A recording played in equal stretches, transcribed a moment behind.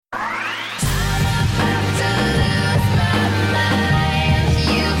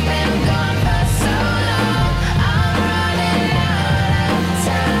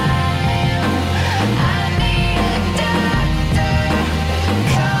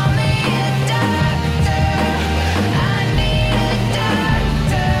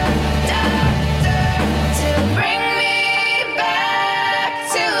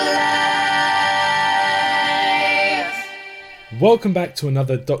Welcome back to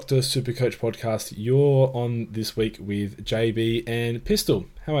another Dr. Supercoach podcast. You're on this week with JB and Pistol.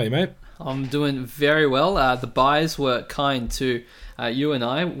 How are you, mate? I'm doing very well. The buys were kind to you and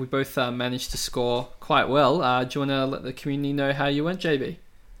I. We both managed to score quite well. Do you want to let the community know how you went, JB?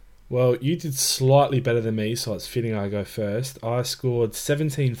 Well, you did slightly better than me, so it's fitting I go first. I scored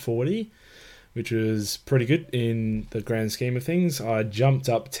 1740, which was pretty good in the grand scheme of things. I jumped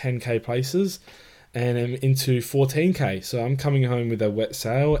up 10k places and am into 14k, so I'm coming home with a wet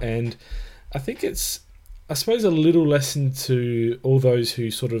sail, and I think it's, I suppose, a little lesson to all those who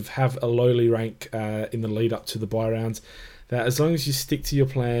sort of have a lowly rank in the lead up to the buy rounds, that as long as you stick to your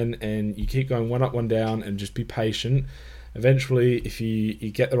plan and you keep going one up, one down, and just be patient, eventually, if you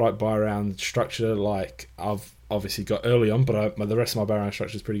get the right buy round structure, like I've obviously got early on, but the rest of my buy round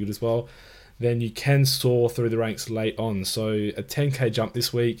structure is pretty good as well, then you can soar through the ranks late on. So a 10k jump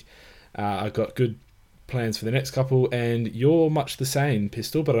this week. I've got good plans for the next couple, and you're much the same,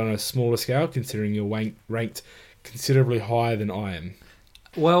 Pistol, but on a smaller scale, considering you're ranked considerably higher than I am.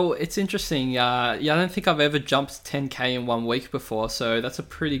 Well, it's interesting. I don't think I've ever jumped 10k in 1 week before, so that's a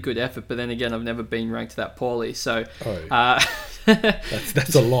pretty good effort. But then again, I've never been ranked that poorly, so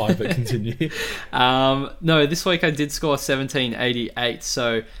that's a lie. But continue. No, this week I did score 1788,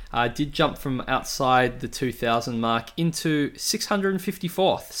 so I did jump from outside the 2000 mark into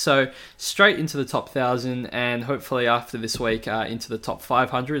 654th, so straight into the top 1000, and hopefully after this week into the top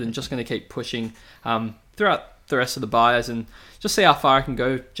 500, and just going to keep pushing throughout the rest of the buyers and just see how far I can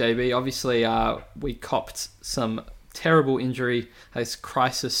go, JB. Obviously, we copped some terrible injury as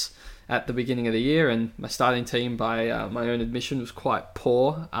crisis at the beginning of the year, and my starting team, by my own admission, was quite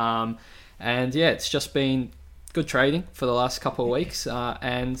poor. And yeah, it's just been good trading for the last couple of weeks,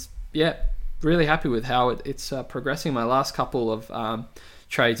 and yeah, really happy with how it's progressing. My last couple of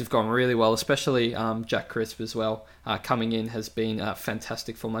trades have gone really well, especially Jack Crisp as well. Coming in has been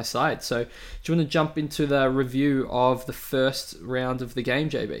fantastic for my side. So do you want to jump into the review of the first round of the game,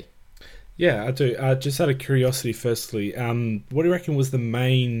 JB? Yeah, I do. Just out of curiosity, firstly, what do you reckon was the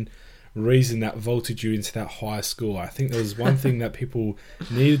main reason that vaulted you into that high score? I think there was one thing that people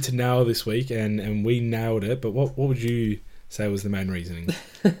needed to nail this week, and we nailed it, but what would you say was the main reasoning?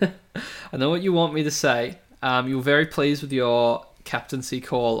 I know what you want me to say. You were very pleased with your captaincy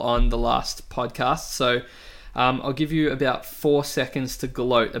call on the last podcast, so I'll give you about 4 seconds to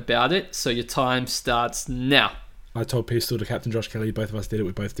gloat about it, so your time starts now. I told Pistol to captain Josh Kelly. Both of us did it.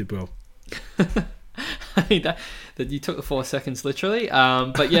 We both did well. I mean, that you took the 4 seconds literally,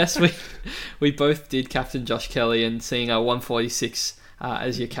 but yes, we both did captain Josh Kelly, and seeing a 146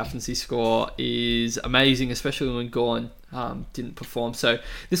 as your captaincy score is amazing, especially when Gawn didn't perform. So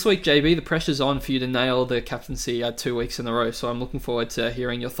this week, JB, the pressure's on for you to nail the captaincy 2 weeks in a row. So I'm looking forward to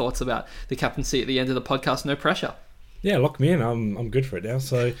hearing your thoughts about the captaincy at the end of the podcast. No pressure. Yeah, lock me in. I'm good for it now.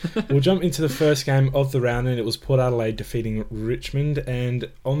 So we'll jump into the first game of the round, and it was Port Adelaide defeating Richmond.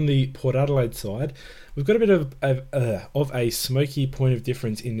 And on the Port Adelaide side, we've got a bit of a smoky point of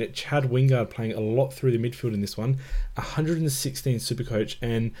difference in that Chad Wingard playing a lot through the midfield in this one, 116 Supercoach,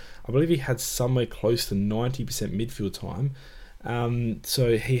 and I believe he had somewhere close to 90% midfield time.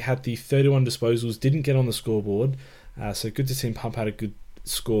 So he had the 31 disposals, didn't get on the scoreboard. So good to see him pump out a good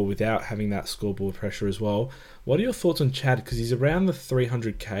score without having that scoreboard pressure as well. What are your thoughts on Chad? Because he's around the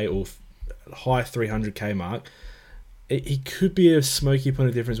 300k or high 300k mark. He could be a smoky point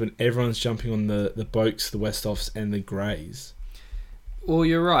of difference when everyone's jumping on the Boaks, the Westhoffs, and the Greys. Well,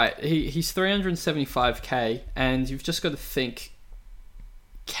 you're right. He's 375k, and you've just got to think,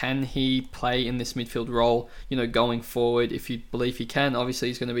 can he play in this midfield role, going forward? If you believe he can, obviously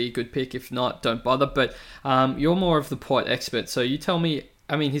he's going to be a good pick. If not, don't bother. But you're more of the Port expert, so you tell me.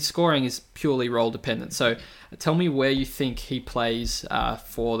 I mean, his scoring is purely role dependent. So tell me where you think he plays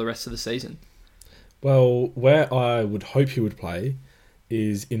for the rest of the season. Well, where I would hope he would play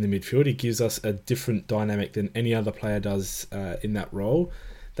is in the midfield. He gives us a different dynamic than any other player does in that role.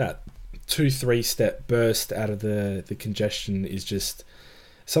 That 2-3 step burst out of the congestion is just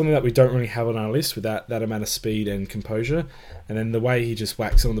something that we don't really have on our list with that amount of speed and composure. And then the way he just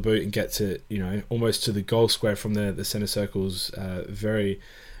whacks on the boot and gets it, almost to the goal square from the centre circles, very,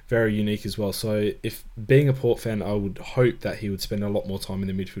 very unique as well. So if being a Port fan, I would hope that he would spend a lot more time in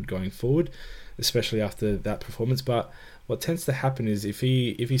the midfield going forward, especially after that performance. But what tends to happen is if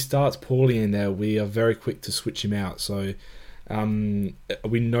he starts poorly in there, we are very quick to switch him out. So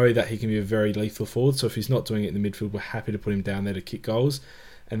we know that he can be a very lethal forward. So if he's not doing it in the midfield, we're happy to put him down there to kick goals.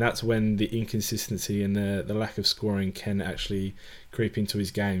 And that's when the inconsistency and the lack of scoring can actually creep into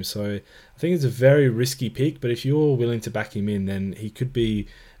his game. So I think it's a very risky pick, but if you're willing to back him in, then he could be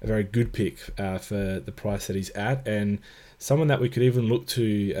a very good pick for the price that he's at. And someone that we could even look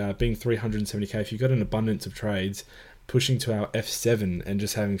to being 370k if you've got an abundance of trades, pushing to our F7 and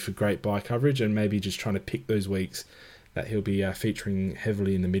just having for great buy coverage and maybe just trying to pick those weeks that he'll be featuring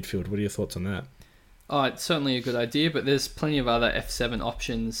heavily in the midfield. What are your thoughts on that? Oh, it's certainly a good idea, but there's plenty of other F7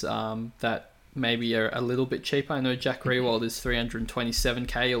 options that maybe are a little bit cheaper. I know Jack Riewoldt is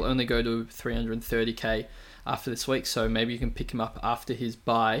 327k. He'll only go to 330k after this week, so maybe you can pick him up after his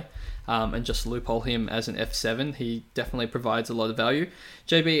bye and just loophole him as an F7. He definitely provides a lot of value.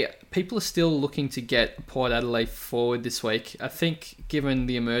 JB, people are still looking to get Port Adelaide forward this week. I think given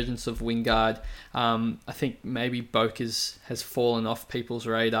the emergence of Wingard, I think maybe Boak has fallen off people's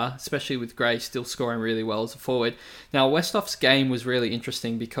radar, especially with Gray still scoring really well as a forward. Now, Westhoff's game was really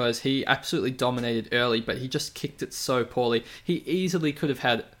interesting because he absolutely dominated early, but he just kicked it so poorly. He easily could have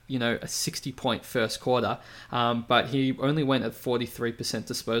had a 60-point first quarter, but he only went at 43%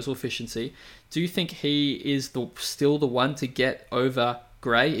 disposal efficiency. Do you think he is still the one to get over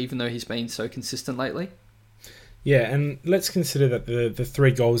Gray, even though he's been so consistent lately? Yeah, and let's consider that the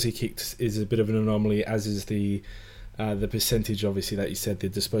 3 goals he kicked is a bit of an anomaly, as is the percentage, obviously, that you said, the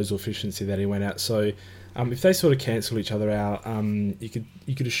disposal efficiency that he went at. So if they sort of cancel each other out,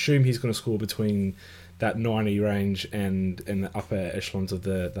 you could assume he's going to score between that 90 range and the upper echelons of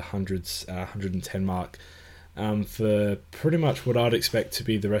the hundreds, 110 mark, for pretty much what I'd expect to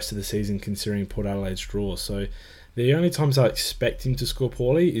be the rest of the season, considering Port Adelaide's draw. So the only times I expect him to score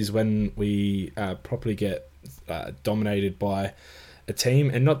poorly is when we properly get dominated by a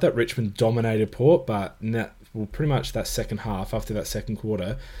team, and not that Richmond dominated Port, but pretty much that second half, after that second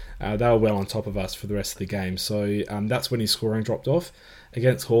quarter, they were well on top of us for the rest of the game. So that's when his scoring dropped off.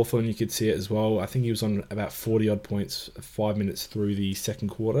 Against Hawthorn, you could see it as well. I think he was on about 40-odd points 5 minutes through the second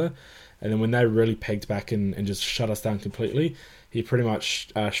quarter. And then when they really pegged back and just shut us down completely, he pretty much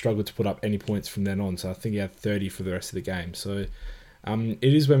struggled to put up any points from then on. So I think he had 30 for the rest of the game. So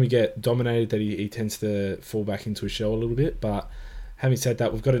it is when we get dominated that he tends to fall back into a shell a little bit. But having said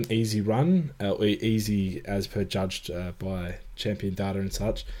that, we've got an easy run, easy as per judged by Champion Data and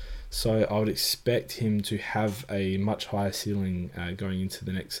such. So I would expect him to have a much higher ceiling going into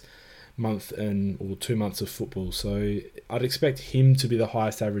the next month or 2 months of football. So I'd expect him to be the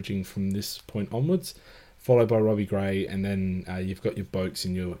highest averaging from this point onwards, followed by Robbie Gray, and then you've got your Boaks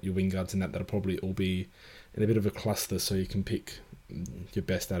and your Wingards and that'll probably all be in a bit of a cluster, so you can pick your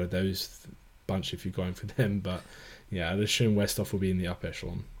best out of those bunch if you're going for them. But yeah, I'd assume Westhoff will be in the upper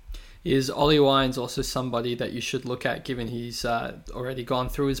echelon. Is Ollie Wines also somebody that you should look at, given he's already gone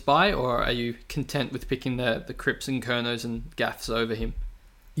through his bye, or are you content with picking the Cripps and Kernos and Gaffs over him?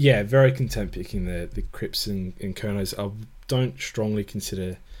 Yeah, very content picking the Cripps and Kernos. I don't strongly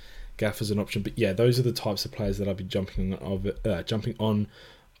consider Gaff as an option, but yeah, those are the types of players that I'd be jumping on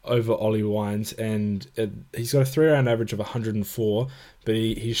over Ollie Wines, and he's got a 3-round average of 104, but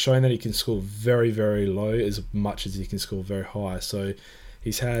he's shown that he can score very, very low as much as he can score very high. So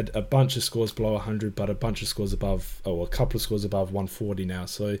he's had a bunch of scores below 100, but a bunch of scores above, a couple of scores above 140 now.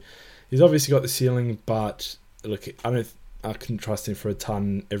 So he's obviously got the ceiling, but look, I couldn't trust him for a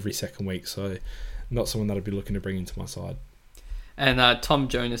ton every second week, so not someone that I'd be looking to bring into my side. And Tom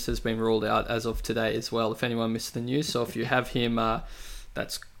Jonas has been ruled out as of today as well, if anyone missed the news. So if you have him,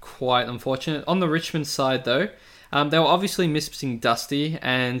 that's quite unfortunate. On the Richmond side, though, they were obviously missing Dusty,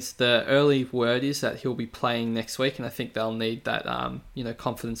 and the early word is that he'll be playing next week, and I think they'll need that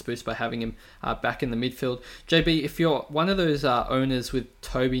confidence boost by having him back in the midfield. JB, if you're one of those owners with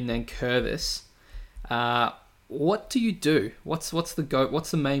Toby Nankervis, what do you do? What's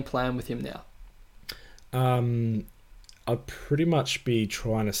the main plan with him now? I'd pretty much be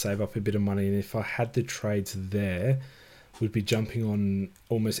trying to save up a bit of money, and if I had the trades there, would be jumping on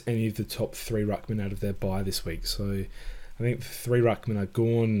almost any of the top 3 ruckmen out of their bye this week. So I think the 3 ruckmen are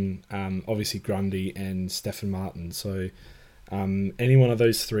Gawn, obviously Grundy, and Stefan Martin. So any one of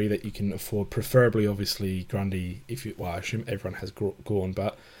those 3 that you can afford, preferably obviously Grundy, I assume everyone has Gawn,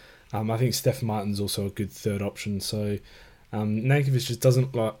 but I think Stefan Martin's also a good third option. So Nankervis just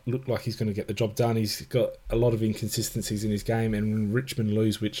doesn't look like he's going to get the job done. He's got a lot of inconsistencies in his game, and when Richmond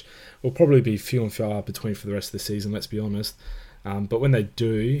lose, which will probably be few and far between for the rest of the season, let's be honest. But when they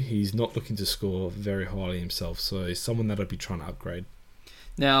do, he's not looking to score very highly himself. So he's someone that I'd be trying to upgrade.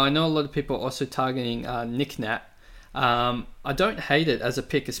 Now, I know a lot of people are also targeting Nick Nat. I don't hate it as a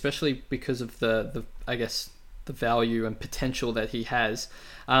pick, especially because of the value and potential that he has.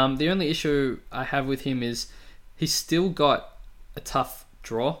 The only issue I have with him is he's still got a tough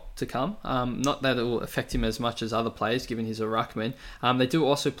draw to come. Not that it will affect him as much as other players, given he's a ruckman. They do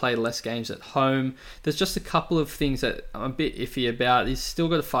also play less games at home. There's just a couple of things that I'm a bit iffy about. He's still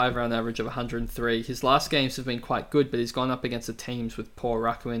got a 5-round average of 103. His last games have been quite good, but he's gone up against the teams with poor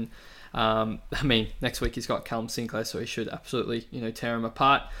ruckman. Next week he's got Callum Sinclair, so he should absolutely, tear him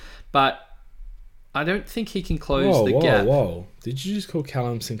apart. But I don't think he can close the gap. Whoa. Did you just call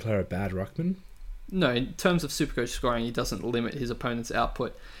Callum Sinclair a bad ruckman? No, in terms of Supercoach scoring, he doesn't limit his opponent's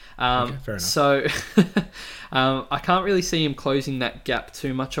output. Okay, fair enough. So I can't really see him closing that gap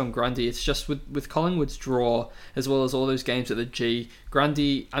too much on Grundy. It's just with Collingwood's draw, as well as all those games at the G,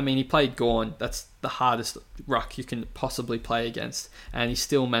 Grundy, he played Gawn. That's the hardest ruck you can possibly play against, and he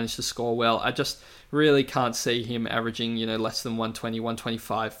still managed to score well. I just really can't see him averaging, less than 120,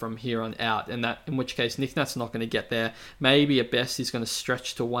 125 from here on out, and that, in which case Nick Nat's not going to get there. Maybe at best he's going to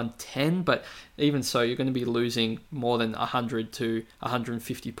stretch to 110, but even so, you're going to be losing more than 100 to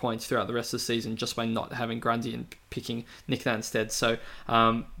 150 points throughout the rest of the season just by not having Grundy and picking Nick Nat instead. So,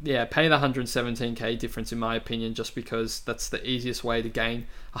 pay the 117k difference in my opinion, just because that's the easiest way to gain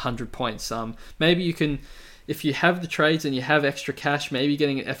 100 points. Maybe you can, if you have the trades and you have extra cash, maybe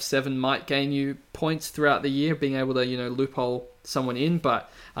getting an F7 might gain you points throughout the year, being able to, loophole someone in.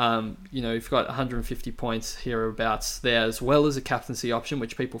 But, you've got 150 points hereabouts there, as well as a captaincy option,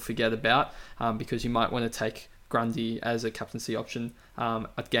 which people forget about, because you might want to take Grundy as a captaincy option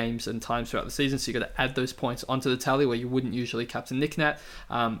at games and times throughout the season. So you've got to add those points onto the tally where you wouldn't usually captain Nick Nat.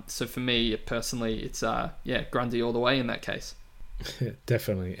 So for me, personally, it's Grundy all the way in that case.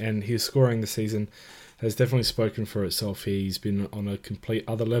 Definitely. And his scoring this season has definitely spoken for itself. He's been on a complete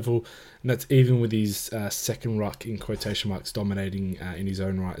other level, and that's even with his second ruck, in quotation marks, dominating in his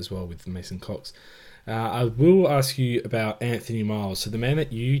own right as well with Mason Cox. I will ask you about Anthony Miles. So the man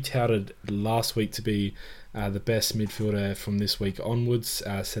that you touted last week to be the best midfielder from this week onwards,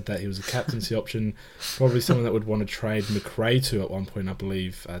 said that he was a captaincy option, probably someone that would want to trade McRae to at one point, I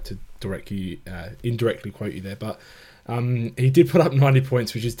believe, to indirectly quote you there. But he did put up 90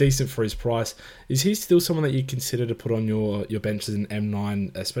 points, which is decent for his price. Is he still someone that you consider to put on your bench as an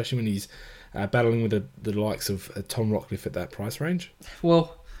M9, especially when he's battling with the likes of Tom Rockliff at that price range?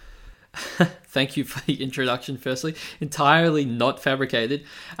 Well, thank you for the introduction, firstly. Entirely not fabricated.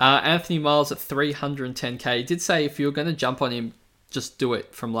 Anthony Miles at 310k. He did say if you're going to jump on him, just do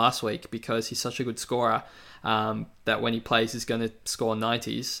it from last week, because he's such a good scorer that when he plays he's going to score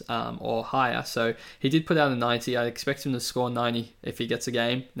 90s or higher. So he did put out a 90. I expect him to score 90 if he gets a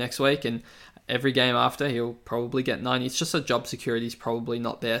game next week, and every game after he'll probably get 90. It's just a job security is probably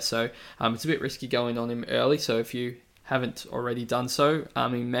not there, so it's a bit risky going on him early. So if you haven't already done so,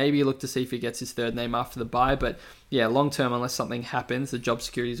 maybe look to see if he gets his third name after the bye. But yeah, long term, unless something happens, the job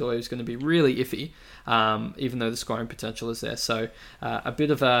security is always going to be really iffy, even though the scoring potential is there. So a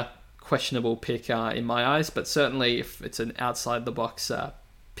bit of a questionable pick in my eyes, but certainly if it's an outside the box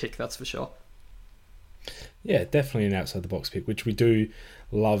pick, that's for sure. Yeah, definitely an outside the box pick, which we do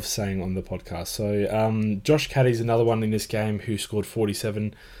love saying on the podcast. So Josh Caddy's another one in this game who scored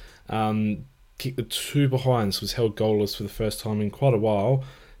 47. Kicked the two behinds, was held goalless for the first time in quite a while.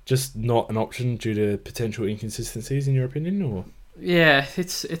 Just not an option due to potential inconsistencies, in your opinion, or? Yeah,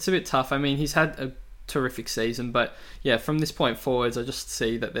 it's a bit tough. He's had a terrific season, but yeah, from this point forwards, I just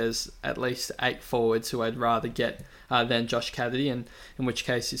see that there's at least 8 forwards who I'd rather get than Josh Caddy, and in which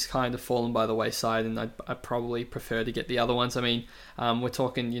case he's kind of fallen by the wayside, and I probably prefer to get the other ones. We're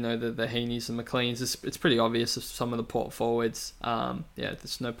talking, the Heaney's and McLeans. It's pretty obvious of some of the port forwards.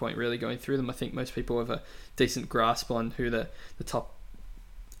 There's no point really going through them. I think most people have a decent grasp on who the top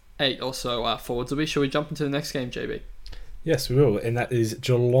 8 or so forwards will be. Shall we jump into the next game, JB? Yes, we will, and that is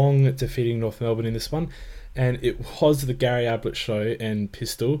Geelong defeating North Melbourne in this one, and it was the Gary Ablett show and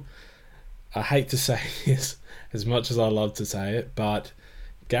pistol. I hate to say this as much as I love to say it, but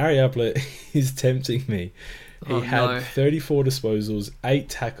Gary Ablett is tempting me. He had 34 disposals, 8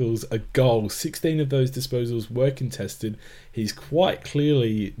 tackles, a goal. 16 of those disposals were contested. He's quite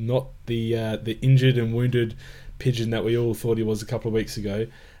clearly not the injured and wounded pigeon that we all thought he was a couple of weeks ago.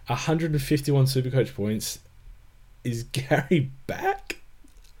 151 Supercoach points. Is Gary back?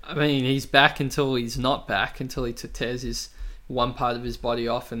 He's back until he's not back, until he tears his one part of his body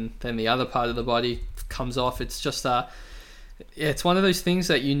off and then the other part of the body comes off. It's just it's one of those things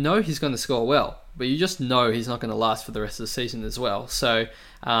that he's going to score well, but you just know he's not going to last for the rest of the season as well. So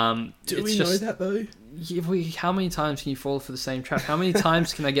do we know that though? How many times can you fall for the same trap? How many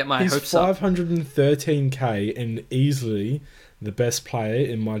times can I get my hopes up? He's 513k and easily the best player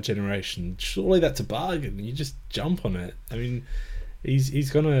in my generation. Surely that's a bargain. You just jump on it. He's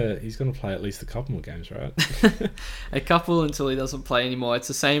gonna play at least a couple more games, right? A couple until he doesn't play anymore. It's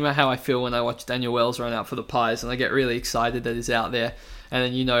the same how I feel when I watch Daniel Wells run out for the Pies, and I get really excited that he's out there.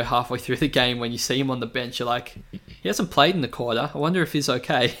 And then halfway through the game when you see him on the bench, you're like, he hasn't played in the quarter. I wonder if he's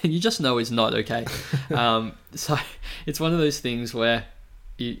okay. And you just know he's not okay. So it's one of those things where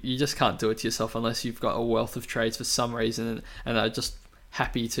you just can't do it to yourself unless you've got a wealth of trades for some reason and are just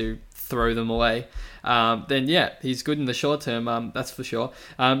happy to throw them away. Then yeah, he's good in the short term, that's for sure.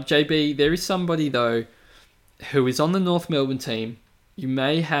 JB, there is somebody though who is on the North Melbourne team you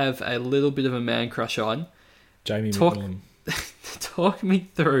may have a little bit of a man crush on. Jamie McMillan. Talk me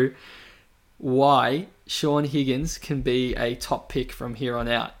through why Shaun Higgins can be a top pick from here on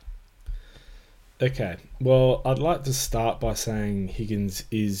out. Okay, well, I'd like to start by saying Higgins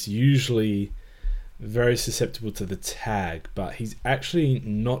is usually very susceptible to the tag, but he's actually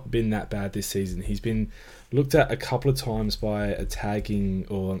not been that bad this season. He's been looked at a couple of times by a tagging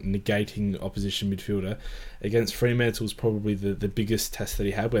or negating opposition midfielder. Against Fremantle was probably the biggest test that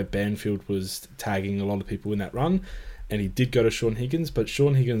he had, where Banfield was tagging a lot of people in that run, and he did go to Shaun Higgins, but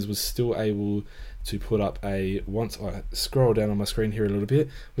Shaun Higgins was still able to put up once I scroll down on my screen here a little bit,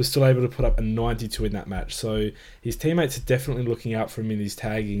 was still able to put up a 92 in that match. So his teammates are definitely looking out for him in these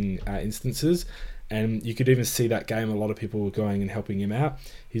tagging instances. And you could even see that game, a lot of people were going and helping him out.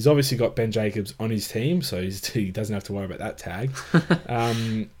 He's obviously got Ben Jacobs on his team, so he doesn't have to worry about that tag.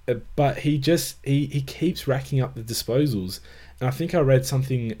 But he keeps racking up the disposals. And I think I read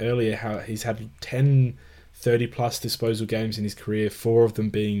something earlier how he's had 10, 30-plus disposal games in his career, 4 of them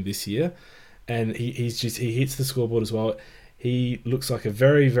being this year. And he hits the scoreboard as well. He looks like a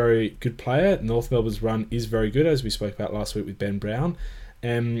very, very good player. North Melbourne's run is very good, as we spoke about last week with Ben Brown.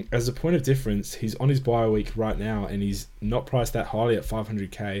 And as a point of difference, he's on his bye week right now, and he's not priced that highly at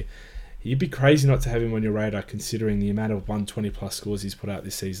 500k. You'd be crazy not to have him on your radar, considering the amount of 120-plus scores he's put out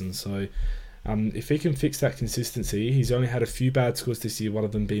this season. So if he can fix that consistency, he's only had a few bad scores this year, one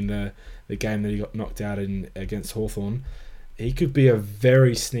of them being the game that he got knocked out in against Hawthorn. He could be a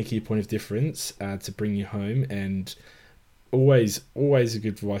very sneaky point of difference to bring you home, and always a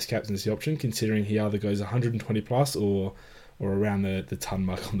good vice captaincy option, considering he either goes 120 plus or around the ton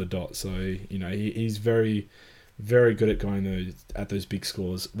mark on the dot. So he's very, very good at going at those big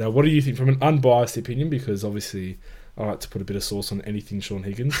scores. Now, what do you think from an unbiased opinion? Because obviously I like to put a bit of sauce on anything Shaun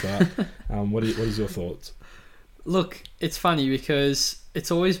Higgins, but what is your thoughts? Look, it's funny because it's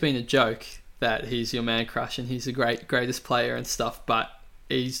always been a joke that he's your man crush and he's the greatest player and stuff, but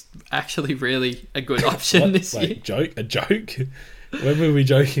he's actually really a good option this year. A joke? When were we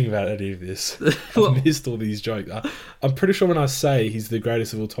joking about any of this? I've missed all these jokes. I'm pretty sure when I say he's the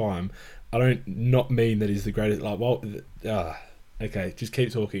greatest of all time, I don't not mean that he's the greatest. Okay, just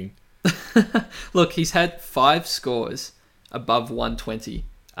keep talking. Look, he's had 5 scores above 120.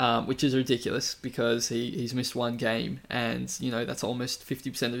 Which is ridiculous because he's missed 1 game, and that's almost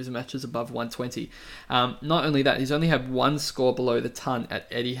 50% of his matches above 120. Not only that, he's only had 1 score below the ton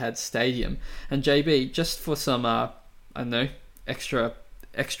at Etihad Stadium. And JB, just for some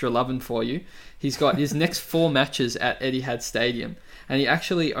extra loving for you, he's got his next 4 matches at Etihad Stadium, and he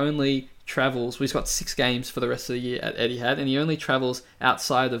actually only travels. He's got 6 games for the rest of the year at Etihad, and he only travels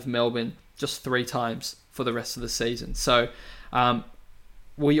outside of Melbourne just 3 times for the rest of the season. So.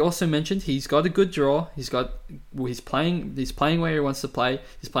 We also mentioned he's got a good draw. He's playing where he wants to play.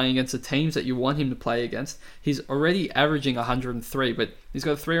 He's playing against the teams that you want him to play against. He's already averaging 103, but he's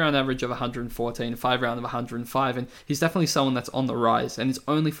got a 3-round average of 114, a 5-round of 105, and he's definitely someone that's on the rise, and it's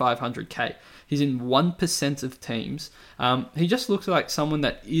only 500k. He's in 1% of teams. He just looks like someone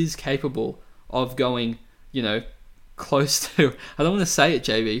that is capable of going, close to, I don't want to say it,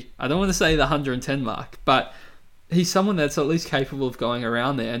 JB. I don't want to say the 110 mark, but he's someone that's at least capable of going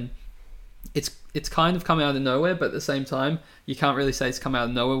around there, and it's kind of come out of nowhere, but at the same time, you can't really say it's come out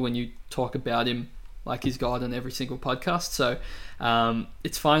of nowhere when you talk about him like he's God on every single podcast. So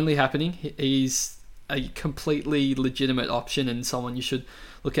it's finally happening. He's a completely legitimate option and someone you should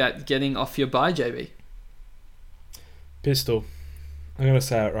look at getting off your bye, JB. Pistol, I'm going to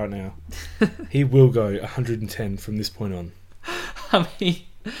say it right now. He will go 110 from this point on. I mean,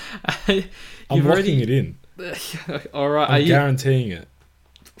 I'm locking it in. All right, I'm guaranteeing it.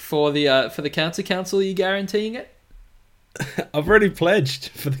 For the Cancer Council, are you guaranteeing it? I've already pledged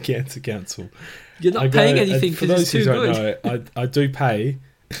for the Cancer Council. You're not paying anything for those who don't know. I do pay.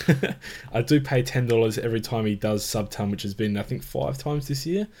 I do pay $10 every time he does sub-ton, which has been I think 5 times this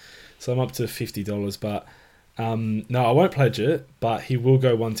year. So I'm up to $50. But no, I won't pledge it. But he will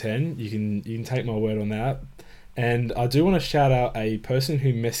go 110. You can take my word on that. And I do want to shout out a person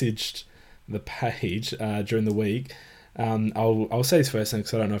who messaged the page during the week. I'll say his first name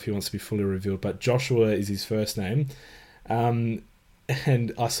because I don't know if he wants to be fully revealed, but Joshua is his first name. And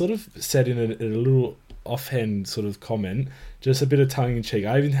I sort of said in a little offhand sort of comment, just a bit of tongue in cheek.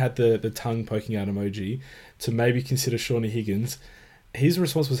 I even had the tongue poking out emoji to maybe consider Shawnee Higgins. His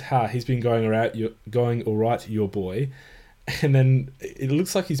response was, he's been going all right, your boy. And then it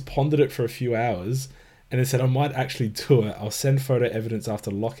looks like he's pondered it for a few hours and then said, I might actually do it. I'll send photo evidence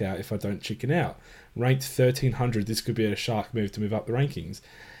after lockout if I don't chicken out. Ranked 1300, this could be a shark move to move up the rankings.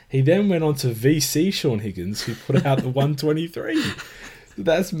 He then went on to VC Shawn Higgins, who put out the 123.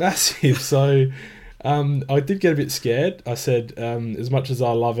 That's massive. So I did get a bit scared. I said, as much as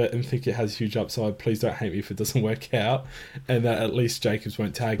I love it and think it has huge upside, please don't hate me if it doesn't work out, and that at least Jacobs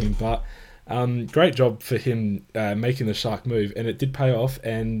won't tag him. But great job for him making the shark move, and it did pay off.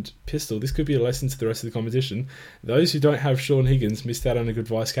 And Pistol, this could be a lesson to the rest of the competition. Those who don't have Shawn Higgins missed out on a good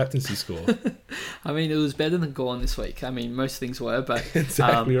vice captaincy score. I mean, it was better than Gawn this week. I mean, most things were, but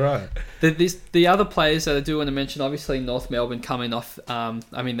exactly right. The other players that I do want to mention, obviously North Melbourne coming off.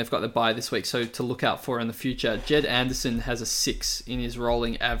 I mean, they've got the bye this week, so to look out for in the future. Jed Anderson has a 6 in his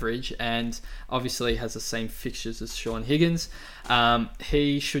rolling average, and obviously has the same fixtures as Shawn Higgins.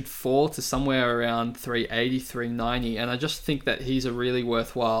 He should fall to somewhere around 380, 390, and I just think that he's a really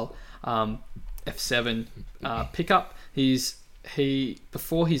worthwhile F7 pickup.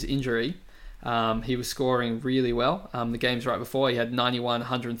 Before his injury, he was scoring really well. The games right before, he had 91,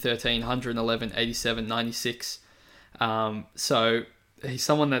 113, 111, 87, 96. So he's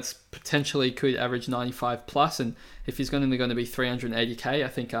someone that's potentially could average 95 plus, and if he's only going to be 380k, I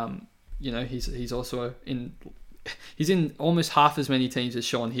think he's also in. He's in almost half as many teams as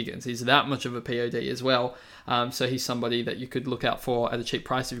Shawn Higgins. He's that much of a POD as well. So he's somebody that you could look out for at a cheap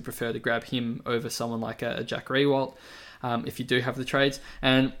price if you prefer to grab him over someone like a Jack Riewoldt, if you do have the trades.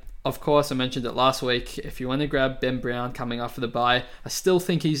 And of course, I mentioned it last week, if you want to grab Ben Brown coming after the bye, I still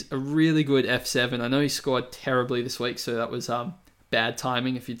think he's a really good F7. I know he scored terribly this week, so that was bad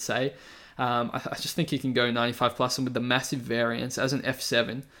timing, if you'd say. I just think he can go 95 plus, and with the massive variance as an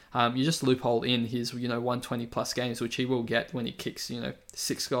F7, you just loophole in his 120 plus games, which he will get when he kicks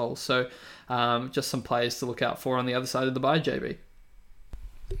 6 goals. So just some players to look out for on the other side of the bye, JB.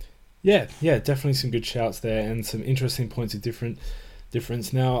 Yeah, definitely some good shouts there and some interesting points of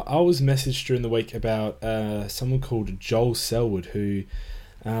difference. Now, I was messaged during the week about someone called Joel Selwood, who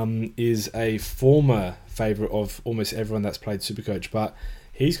is a former favourite of almost everyone that's played Supercoach, but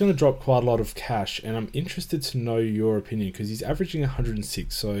he's going to drop quite a lot of cash, and I'm interested to know your opinion because he's averaging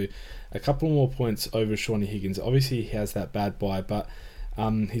 106, so a couple more points over Shawnee Higgins. Obviously, he has that bad bye, but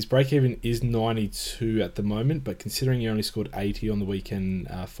his break-even is 92 at the moment, but considering he only scored 80 on the weekend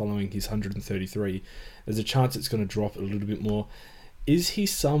following his 133, there's a chance it's going to drop a little bit more. Is he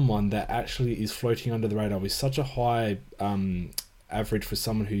someone that actually is floating under the radar with such a high average for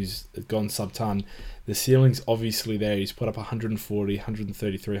someone who's gone sub-ton? The ceiling's obviously there. He's put up 140,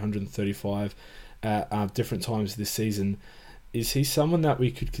 133, 135 at different times this season. Is he someone that we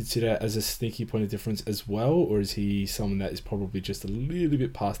could consider as a sneaky point of difference as well, or is he someone that is probably just a little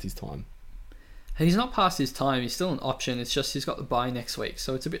bit past his time? He's not past his time. He's still an option. It's just he's got the bye next week,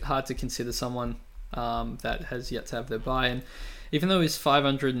 so it's a bit hard to consider someone that has yet to have their bye. And even though he's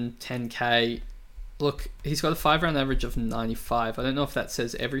 510k, look, he's got a 5-round average of 95. I don't know if that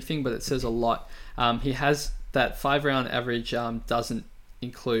says everything, but it says a lot. He has that 5-round average doesn't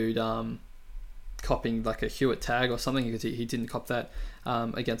include copping like a Hewitt tag or something, because he didn't cop that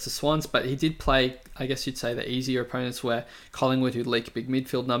against the Swans, but he did play, I guess you'd say, the easier opponents were Collingwood, who leak big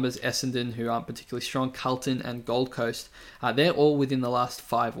midfield numbers, Essendon, who aren't particularly strong, Carlton and Gold Coast. They're all within the last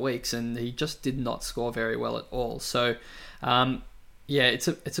 5 weeks, and he just did not score very well at all. So yeah, it's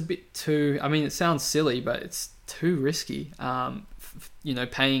a bit too. I mean, it sounds silly, but it's too risky.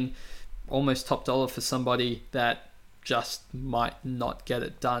 Paying almost top dollar for somebody that just might not get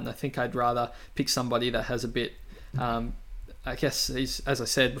it done. I think I'd rather pick somebody that has a bit. I guess he's, as I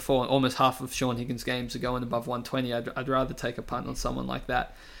said before, almost half of Shawn Higgins' games are going above 120. I'd rather take a punt on someone like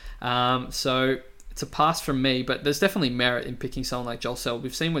that. So it's a pass from me, but there's definitely merit in picking someone like Joel Selwood.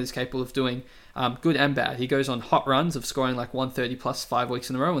 We've seen what he's capable of doing, good and bad. He goes on hot runs of scoring like 130 plus 5 weeks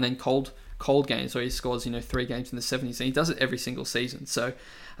in a row, and then cold games where he scores 3 games in the 70s, and he does it every single season. So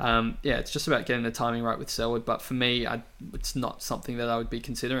it's just about getting the timing right with Selwood, but for me, it's not something that I would be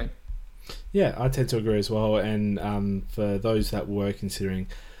considering. Yeah, I tend to agree as well, and for those that were considering,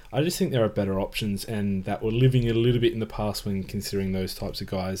 I just think there are better options, and that were living a little bit in the past when considering those types of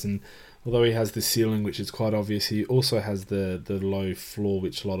guys. And although he has the ceiling, which is quite obvious, he also has the low floor,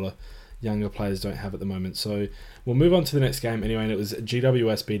 which a lot of younger players don't have at the moment. So we'll move on to the next game anyway, and it was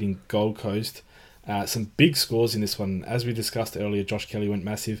GWS beating Gold Coast. Some big scores in this one. As we discussed earlier, Josh Kelly went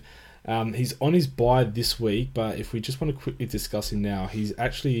massive. He's on his bye this week, but if we just want to quickly discuss him now, he's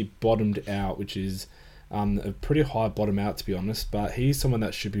actually bottomed out, which is a pretty high bottom out, to be honest. But he's someone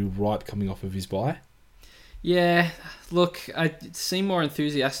that should be ripe coming off of his bye. Yeah, look, I seem more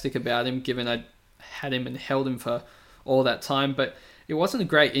enthusiastic about him given I had him and held him for all that time, but it wasn't a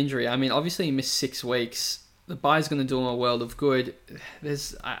great injury. I mean, obviously he missed 6 weeks. The bye's going to do him a world of good.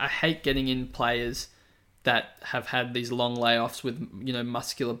 I hate getting in players that have had these long layoffs with,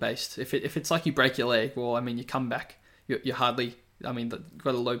 muscular based. If it's like you break your leg, well, I mean, you come back, you're hardly, you've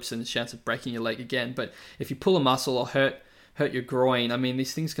got a low percentage chance of breaking your leg again. But if you pull a muscle or hurt your groin, I mean,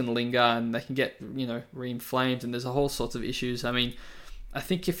 these things can linger and they can get, re-inflamed, and there's a whole sorts of issues. I mean, I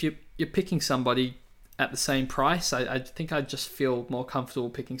think if you're picking somebody at the same price, I think I'd just feel more comfortable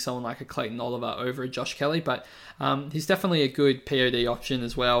picking someone like a Clayton Oliver over a Josh Kelly, but he's definitely a good POD option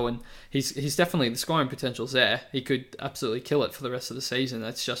as well, and he's definitely, the scoring potential's there. He could absolutely kill it for the rest of the season.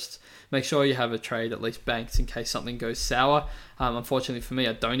 It's just make sure you have a trade at least banked in case something goes sour. Unfortunately for me,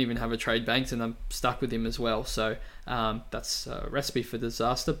 I don't even have a trade banked, and I'm stuck with him as well, so that's a recipe for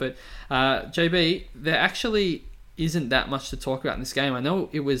disaster. But JB, there actually isn't that much to talk about in this game. I know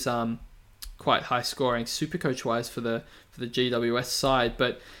it was quite high scoring Supercoach wise for the GWS side,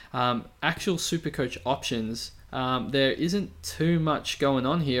 but actual Supercoach options, there isn't too much going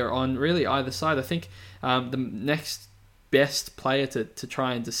on here on really either side. I think the next best player to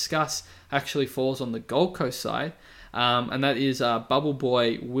try and discuss actually falls on the Gold Coast side, and that is Bubble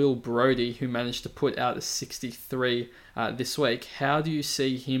Boy Will Brodie, who managed to put out a 63 this week. How do you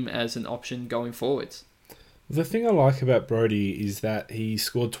see him as an option going forwards? The thing I like about Brodie is that he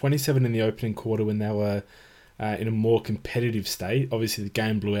scored 27 in the opening quarter when they were in a more competitive state. Obviously, the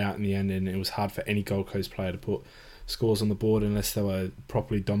game blew out in the end, and it was hard for any Gold Coast player to put scores on the board unless they were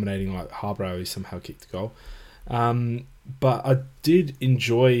properly dominating, like Harborough, who somehow kicked the goal. But I did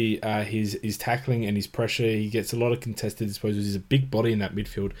enjoy his tackling and his pressure. He gets a lot of contested disposals. He's a big body in that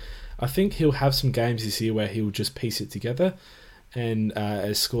midfield. I think he'll have some games this year where he'll just piece it together and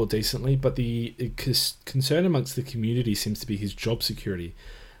score decently, but the concern amongst the community seems to be his job security.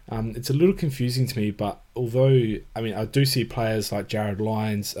 It's a little confusing to me, but although, I do see players like Jared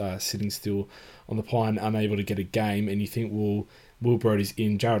Lyons sitting still on the pine, unable to get a game, and you think, well, Will Brodie's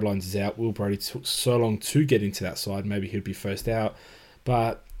in, Jared Lyons is out. Will Brodie took so long to get into that side, maybe he'd be first out,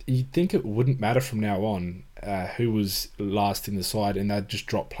 but you'd think it wouldn't matter from now on who was last in the side, and they'd just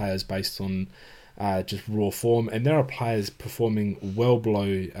drop players based on just raw form, and there are players performing well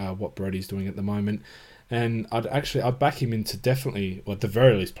below what Brodie's doing at the moment, and I'd back him into definitely, or at the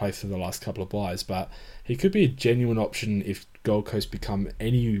very least, play for the last couple of buys, but he could be a genuine option if Gold Coast become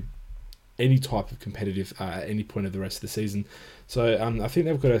any type of competitive at any point of the rest of the season. So I think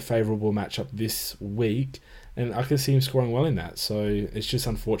they've got a favourable matchup this week, and I can see him scoring well in that. So it's just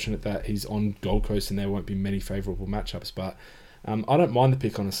unfortunate that he's on Gold Coast and there won't be many favourable matchups, but I don't mind the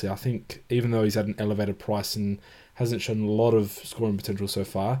pick, honestly. I think even though he's at an elevated price and hasn't shown a lot of scoring potential so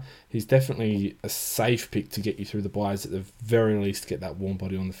far, he's definitely a safe pick to get you through the buys, at the very least, to get that warm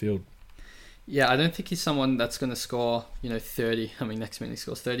body on the field. Yeah, I don't think he's someone that's going to score, 30. I mean, next minute he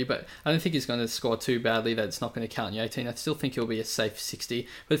scores 30, but I don't think he's going to score too badly that it's not going to count in your 18. I still think he'll be a safe 60.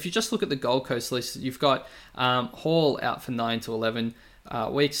 But if you just look at the Gold Coast list, you've got Hall out for 9 to 11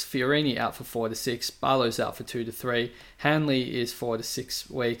 weeks, Fiorini out for 4 to 6, Barlow's out for 2 to 3, Hanley is 4 to 6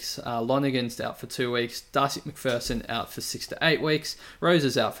 weeks, Lonergan's out for 2 weeks, Darcy McPherson out for 6 to 8 weeks, Rose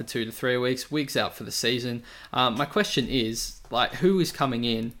is out for 2 to 3 weeks, Wiggs out for the season. My question is, who is coming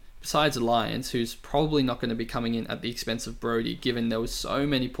in besides Lions, who's probably not going to be coming in at the expense of Brodie, given there was so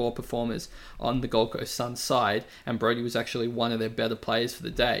many poor performers on the Gold Coast Suns side, and Brodie was actually one of their better players for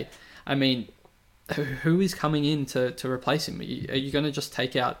the day. I mean, who is coming in to replace him? Are you going to just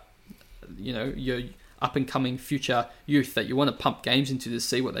take out, your up-and-coming future youth that you want to pump games into to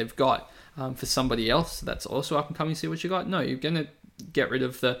see what they've got for somebody else that's also up-and-coming, see what you got? No, you're going to get rid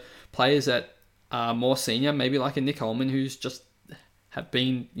of the players that are more senior, maybe like a Nick Holman, who's just have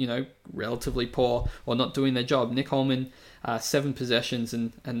been, relatively poor or not doing their job. Nick Holman, 7 possessions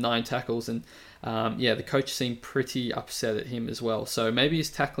and 9 tackles, and the coach seemed pretty upset at him as well. So maybe his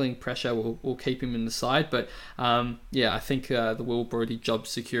tackling pressure will keep him in the side, but I think the Will Brodie job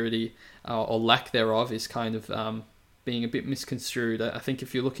security or lack thereof is kind of being a bit misconstrued. I think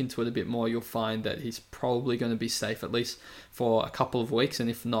if you look into it a bit more, you'll find that he's probably going to be safe at least for a couple of weeks, and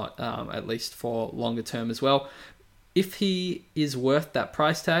if not, at least for longer term as well. If he is worth that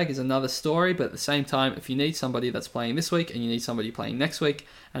price tag is another story, but at the same time, if you need somebody that's playing this week and you need somebody playing next week,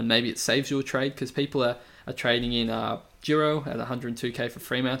 and maybe it saves you a trade because people are trading in Giro at 102k for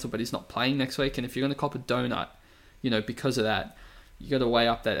Fremantle, but he's not playing next week. And if you're going to cop a donut, because of that, you got to weigh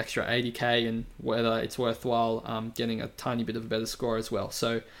up that extra 80k and whether it's worthwhile getting a tiny bit of a better score as well.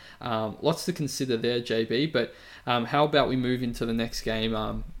 So lots to consider there, JB. But how about we move into the next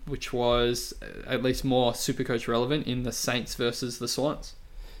game, which was at least more Supercoach relevant in the Saints versus the Swans?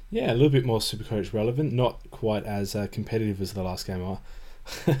 Yeah, a little bit more Supercoach relevant, not quite as competitive as the last game,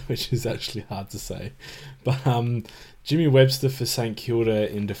 which is actually hard to say. But Jimmy Webster for St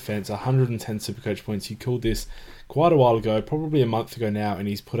Kilda in defence, 110 Supercoach points. He called this quite a while ago, probably a month ago now, and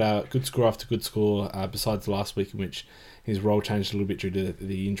he's put out good score after good score, besides last week in which his role changed a little bit due to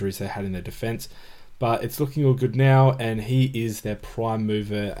the injuries they had in their defence. But it's looking all good now, and he is their prime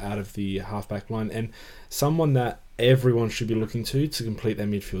mover out of the halfback line, and someone that everyone should be looking to complete their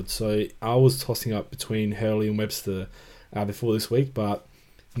midfield. So I was tossing up between Hurley and Webster before this week, but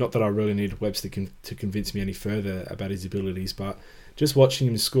not that I really needed Webster to convince me any further about his abilities, but just watching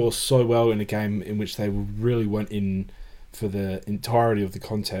him score so well in a game in which they really weren't in for the entirety of the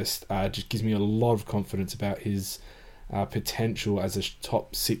contest just gives me a lot of confidence about his potential as a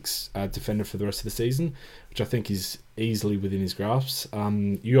top 6 defender for the rest of the season, which I think is easily within his grasp.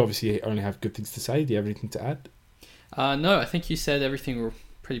 You obviously only have good things to say. Do you have anything to add? No, I think you said everything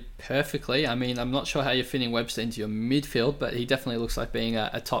pretty perfectly. I mean, I'm not sure how you're fitting Webster into your midfield, but he definitely looks like being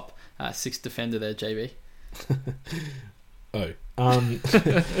a top 6 defender there, JB.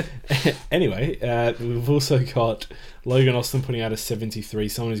 Anyway, we've also got Logan Austin putting out a 73,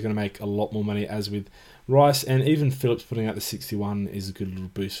 someone who's going to make a lot more money, as with Rice, and even Phillips putting out the 61 is a good little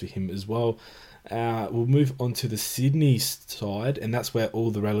boost for him as well. We'll move on to the Sydney side, and that's where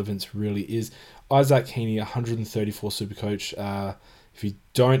all the relevance really is. Isaac Heaney, 134 Supercoach. If you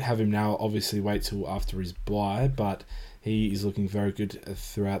don't have him now, obviously wait till after his bye, but he is looking very good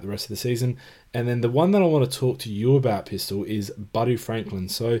throughout the rest of the season. And then the one that I want to talk to you about, Pistol, is Buddy Franklin.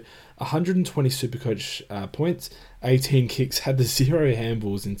 So 120 Supercoach points, 18 kicks, had the 0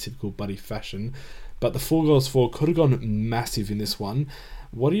 handballs in typical Buddy fashion, but the 4 goals for could have gone massive in this one.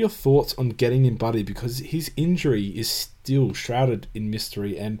 What are your thoughts on getting in Buddy? Because his injury is still shrouded in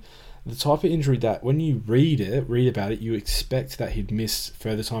mystery, and the type of injury that when you read about it, you expect that he'd miss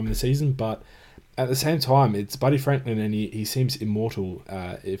further time in the season, but at the same time, it's Buddy Franklin, and he seems immortal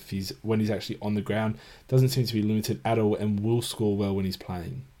when he's actually on the ground. Doesn't seem to be limited at all, and will score well when he's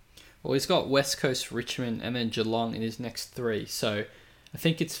playing. Well, he's got West Coast, Richmond, and then Geelong in his next 3. So I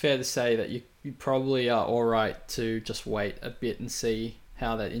think it's fair to say that you probably are all right to just wait a bit and see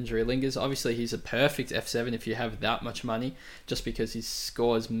how that injury lingers. Obviously, he's a perfect F7 if you have that much money, just because his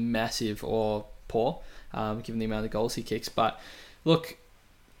score is massive or poor, given the amount of goals he kicks. But look,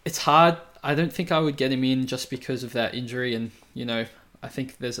 it's hard. I don't think I would get him in just because of that injury, and I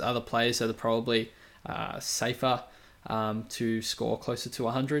think there's other players that are probably safer to score closer to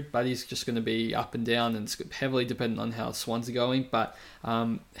 100, but he's just going to be up and down, and it's heavily dependent on how Swans are going. But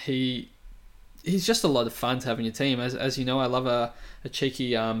he's just a lot of fun to have in your team. As you know, I love a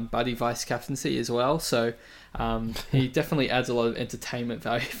cheeky Buddy vice captaincy as well, so he definitely adds a lot of entertainment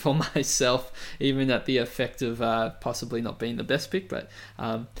value for myself, even at the effect of possibly not being the best pick. But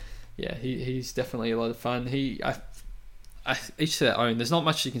he's definitely a lot of fun. Each to their own. There's not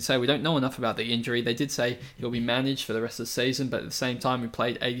much you can say. We don't know enough about the injury. They did say he'll be managed for the rest of the season, but at the same time, he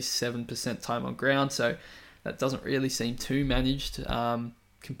played 87% time on ground, so that doesn't really seem too managed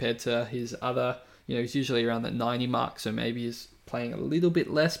compared to his other. He's usually around that 90 mark, so maybe he's playing a little bit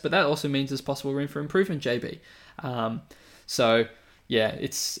less, but that also means there's possible room for improvement, JB.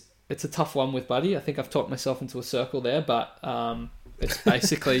 It's a tough one with Buddy. I think I've talked myself into a circle there, but it's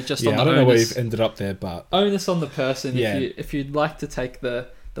basically just on the onus. I don't know where you've ended up there, but onus on the person. Yeah. If you'd like to take the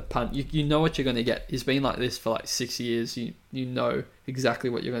punt, you know what you're going to get. He's been like this for like 6 years. You know exactly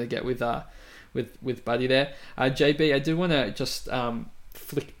what you're going to get with Buddy there. JB, I do want to just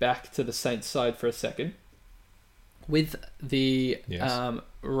flick back to the Saints side for a second. With the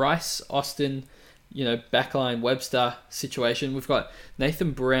Rice, Austin, backline Webster situation, we've got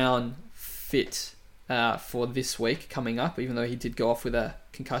Nathan Brown fit for this week coming up, even though he did go off with a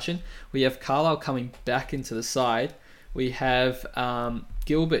concussion. We have Carlisle coming back into the side. We have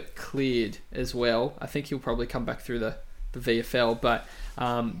Gilbert cleared as well. I think he'll probably come back through the VFL, but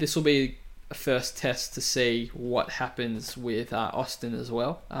this will be a first test to see what happens with Austin as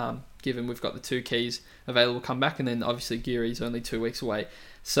well, given we've got the 2 keys available come back, and then obviously Geary's only 2 weeks away.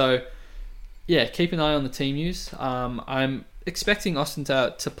 So yeah, keep an eye on the team news. I'm expecting Austin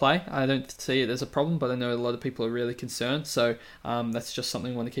to play. I don't see it as a problem, but I know a lot of people are really concerned. So that's just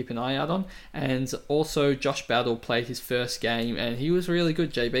something I want to keep an eye out on. And also, Josh Battle played his first game, and he was really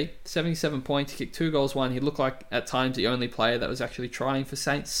good, JB. 77 points, he kicked 2 goals, 1. He looked like, at times, the only player that was actually trying for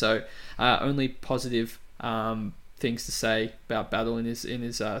Saints. So only positive things to say about Battle in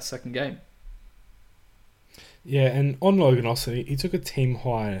his second game. Yeah, and on Logan Austin, he took a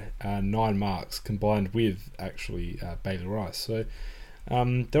team-high 9 marks combined with, actually, Bailey Rice. So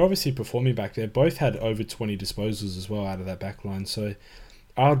they're obviously performing back there. Both had over 20 disposals as well out of that back line. So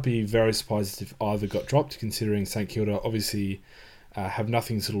I would be very surprised if either got dropped, considering St Kilda obviously have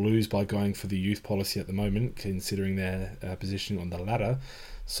nothing to lose by going for the youth policy at the moment, considering their position on the ladder.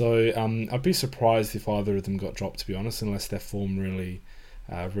 So I'd be surprised if either of them got dropped, to be honest, unless their form really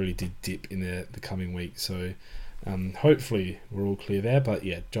did dip in the coming week. So hopefully we're all clear there. But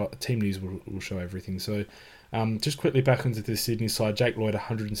yeah, team news will show everything. So just quickly back onto the Sydney side, Jake Lloyd,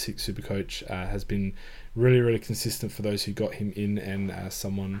 106 Supercoach, has been really, really consistent for those who got him in, and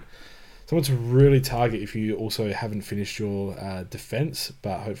someone to really target if you also haven't finished your defence.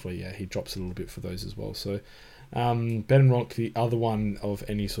 But hopefully, yeah, he drops a little bit for those as well. So Ben Ronk, the other one of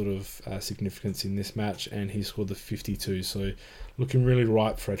any sort of significance in this match, and he scored the 52. So looking really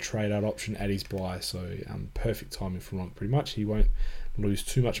ripe for a trade-out option at his buy. So perfect timing for Ronk, pretty much. He won't lose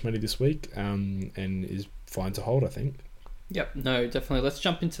too much money this week, and is fine to hold, I think. Yep, no, definitely. Let's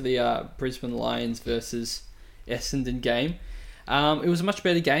jump into the Brisbane Lions versus Essendon game. It was a much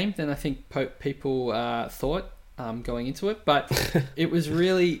better game than I think people thought going into it, but it was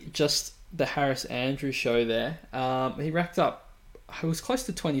really just the Harris Andrews show there. He racked up, it was close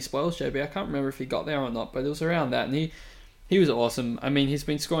to 20 spoils, JB. I can't remember if he got there or not, but it was around that, and he was awesome. I mean, he's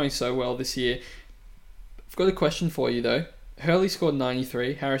been scoring so well this year. I've got a question for you, though. Hurley scored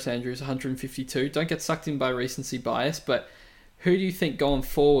 93, Harris Andrews 152. Don't get sucked in by recency bias, but who do you think going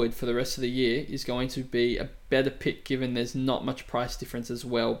forward for the rest of the year is going to be a better pick, given there's not much price difference as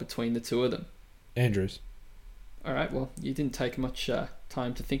well between the two of them? Andrews. All right, well, you didn't take much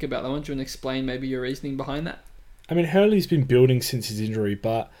time to think about that one. Do you want to explain maybe your reasoning behind that? I mean, Hurley's been building since his injury,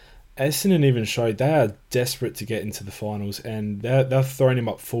 but Essendon even showed they are desperate to get into the finals, and they've thrown him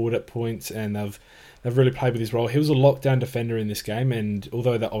up forward at points, and they've really played with his role. He was a lockdown defender in this game, and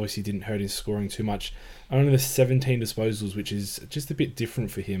although that obviously didn't hurt his scoring too much, only the 17 disposals, which is just a bit different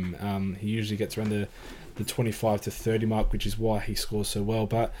for him. He usually gets around the 25 to 30 mark, which is why he scores so well.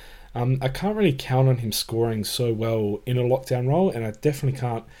 But I can't really count on him scoring so well in a lockdown role, and I definitely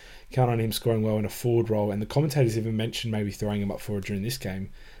can't count on him scoring well in a forward role. And the commentators even mentioned maybe throwing him up forward during this game,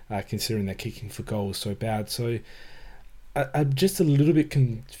 considering they're kicking for goals so bad. So I'm just a little bit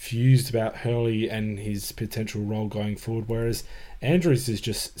confused about Hurley and his potential role going forward, whereas Andrews is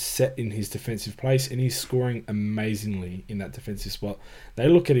just set in his defensive place, and he's scoring amazingly in that defensive spot. They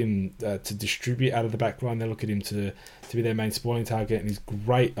look at him to distribute out of the back line. They look at him to be their main spoiling target, and he's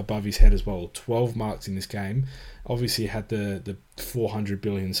great above his head as well. 12 marks in this game. Obviously had the 400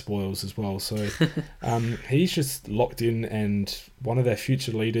 billion spoils as well. So he's just locked in, and one of their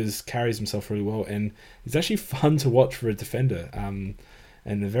future leaders, carries himself really well, and it's actually fun to watch for a defender.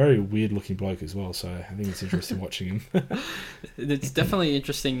 And a very weird looking bloke as well, so I think it's interesting watching him. It's definitely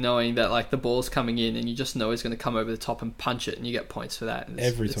interesting knowing that like the ball's coming in and you just know he's going to come over the top and punch it, and you get points for that.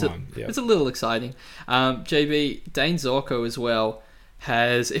 Every time. It's a little exciting. JB, Dane Zorko as well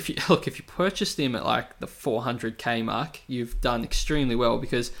has, if you purchased him at like the 400k mark, you've done extremely well,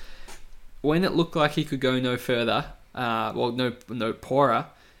 because when it looked like he could go no further, no poorer,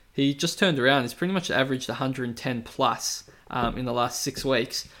 he just turned around. He's pretty much averaged 110 plus in the last 6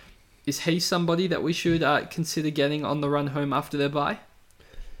 weeks. Is he somebody that we should consider getting on the run home after their bye?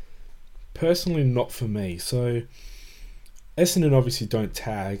 Personally, not for me. So Essendon obviously don't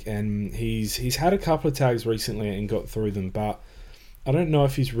tag, and he's had a couple of tags recently and got through them, but I don't know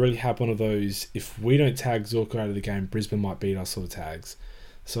if he's really had one of those, if we don't tag Zorko out of the game, Brisbane might beat us sort of tags.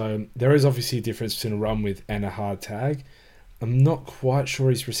 So there is obviously a difference between a run with and a hard tag. I'm not quite sure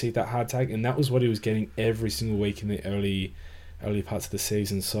he's received that hard tag, and that was what he was getting every single week in the early parts of the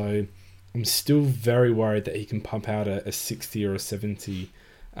season. So I'm still very worried that he can pump out a 60 or a 70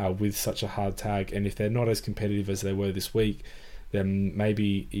 with such a hard tag, and if they're not as competitive as they were this week, then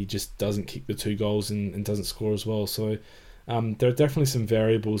maybe he just doesn't kick the 2 goals and doesn't score as well. So there are definitely some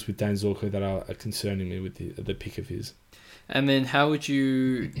variables with Dan Zorko that are concerning me with the pick of his. And then how would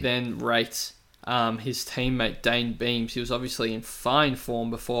you then rate his teammate Dane Beams? He was obviously in fine form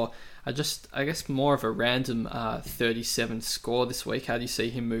before. I guess more of a random 37 score this week. How do you see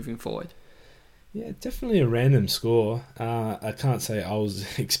him moving forward? Yeah, definitely a random score. I can't say I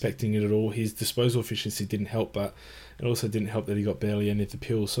was expecting it at all. His disposal efficiency didn't help, but it also didn't help that he got barely any of the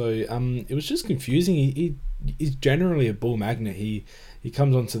pill. So it was just confusing. He's generally a ball magnet. He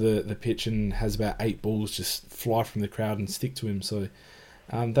comes onto the pitch and has about 8 balls just fly from the crowd and stick to him. So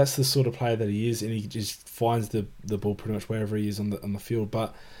that's the sort of player that he is, and he just finds the ball pretty much wherever he is on the field.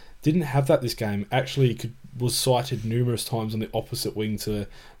 But didn't have that this game. Actually, was sighted numerous times on the opposite wing to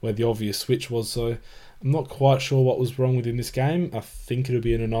where the obvious switch was. So I'm not quite sure what was wrong with him this game. I think it'll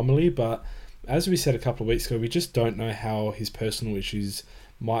be an anomaly, but as we said a couple of weeks ago, we just don't know how his personal issues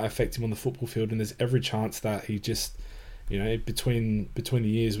might affect him on the football field, and there's every chance that he just, between the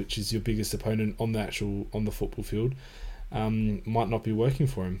years, which is your biggest opponent on the football field, might not be working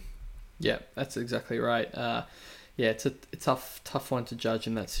for him. Yeah, that's exactly right. Yeah, it's a tough one to judge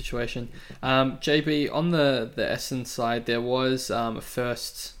in that situation. JB, on the Essendon side, there was a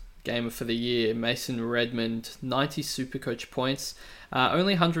first gamer for the year, Mason Redmond, 90 Supercoach points,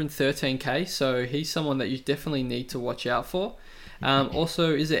 only 113k, so he's someone that you definitely need to watch out for.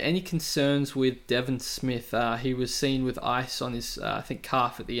 Also, is there any concerns with Devon Smith? He was seen with ice on his,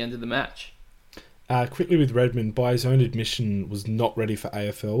 calf at the end of the match. Quickly with Redmond, by his own admission, was not ready for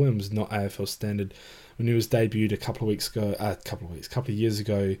AFL and was not AFL standard when he was debuted a couple of years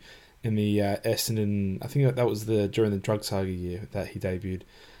ago in the Essendon. I think that was during the drug saga year that he debuted.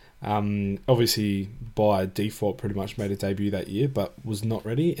 Obviously, by default, pretty much made a debut that year, but was not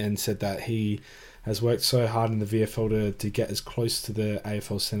ready, and said that he has worked so hard in the VFL to get as close to the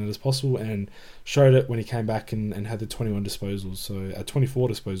AFL standard as possible, and showed it when he came back and had the 21 disposals, so 24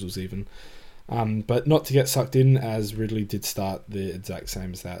 disposals even. But not to get sucked in, as Ridley did start the exact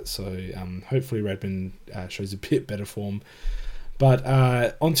same as that. So hopefully Redmond shows a bit better form. But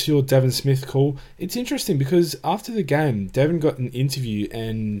onto your Devon Smith call. It's interesting because after the game, Devon got an interview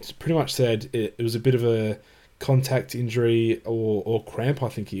and pretty much said it was a bit of a contact injury or cramp, I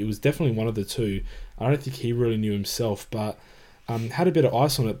think. It was definitely one of the two. I don't think he really knew himself, but had a bit of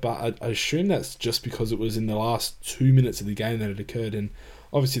ice on it. But I assume that's just because it was in the last 2 minutes of the game that it occurred, and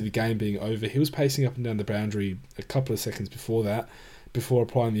obviously the game being over, he was pacing up and down the boundary a couple of seconds before that, before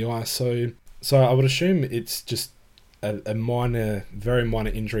applying the ice. So I would assume it's just a minor, very minor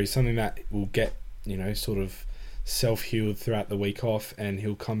injury, something that will get, sort of self-healed throughout the week off, and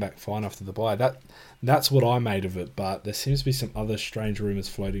he'll come back fine after the bye. That's what I made of it, but there seems to be some other strange rumours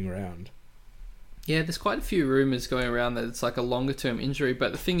floating around. Yeah, there's quite a few rumours going around that it's like a longer-term injury,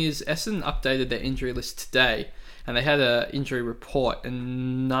 but the thing is, Essendon updated their injury list today, and they had an injury report,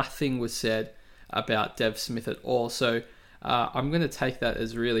 and nothing was said about Dev Smith at all. So I'm going to take that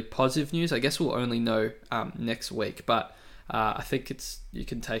as really positive news. I guess we'll only know next week, but I think you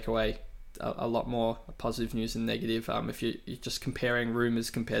can take away a lot more positive news than negative if you're just comparing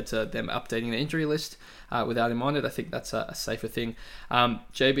rumours compared to them updating the injury list without him on it. I think that's a safer thing.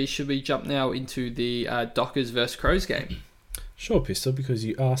 JB, should we jump now into the Dockers versus Crows game? Sure, Pistol, because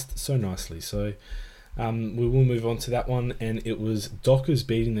you asked so nicely. So we will move on to that one, and it was Dockers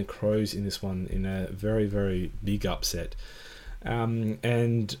beating the Crows in this one in a very, very big upset.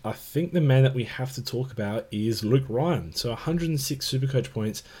 And I think the man that we have to talk about is Luke Ryan. So 106 Supercoach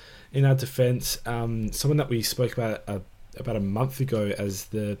points in our defence. Someone that we spoke about a month ago as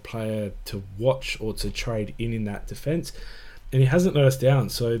the player to watch or to trade in that defence. And he hasn't let us down.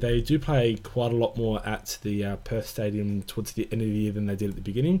 So they do play quite a lot more at the Perth Stadium towards the end of the year than they did at the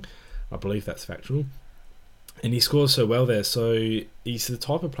beginning. I believe that's factual. And he scores so well there. So he's the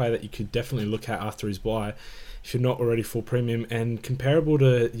type of player that you could definitely look at after his bye if you're not already full premium. And comparable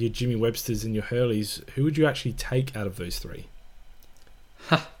to your Jimmy Websters and your Hurleys, who would you actually take out of those three?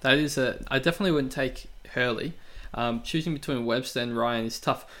 I definitely wouldn't take Hurley. Choosing between Webster and Ryan is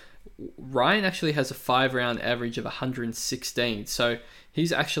tough. Ryan actually has a 5-round average of 116, so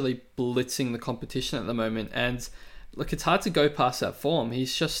he's actually blitzing the competition at the moment. And look, it's hard to go past that form.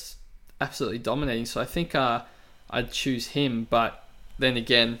 He's just absolutely dominating. So I think I'd choose him. But then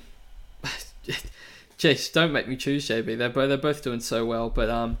again, jeez, don't make me choose JB. They're both doing so well. But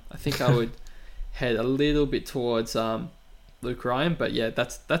I think I would head a little bit towards Luke Ryan. But yeah,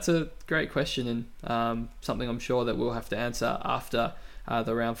 that's a great question, and something I'm sure that we'll have to answer after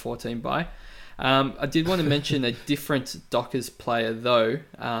the round 14 bye. I did want to mention a different Dockers player though.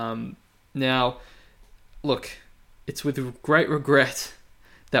 Now, look, it's with great regret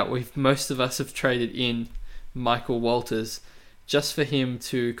that most of us have traded in Michael Walters just for him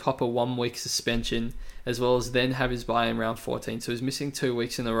to cop a 1-week suspension, as well as then have his bye in round 14. So he's missing 2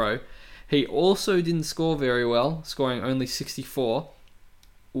 weeks in a row. He also didn't score very well, scoring only 64.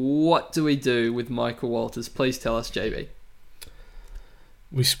 What do we do with Michael Walters? Please tell us, JB.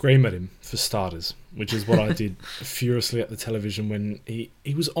 We scream at him for starters, which is what I did furiously at the television when he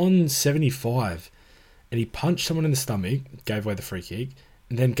was on 75 and he punched someone in the stomach, gave away the free kick,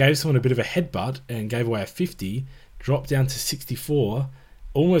 and then gave someone a bit of a headbutt and gave away a 50, dropped down to 64,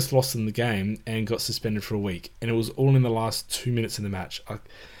 almost lost in the game and got suspended for a week. And it was all in the last 2 minutes of the match. I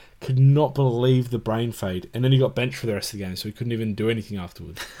could not believe the brain fade. And then he got benched for the rest of the game, so he couldn't even do anything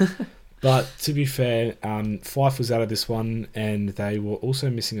afterwards. But to be fair, Fife was out of this one, and they were also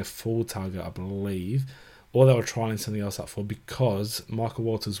missing a forward target, I believe, or they were trying something else up for, because Michael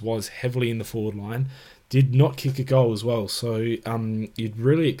Walters was heavily in the forward line, did not kick a goal as well. So you'd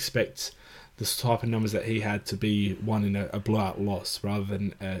really expect this type of numbers that he had to be won in a blowout loss rather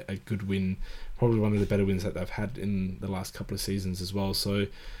than a good win, probably one of the better wins that they've had in the last couple of seasons as well. So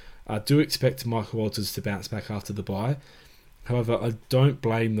I do expect Michael Walters to bounce back after the bye. However, I don't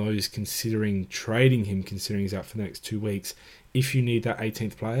blame those considering trading him, considering he's out for the next 2 weeks. If you need that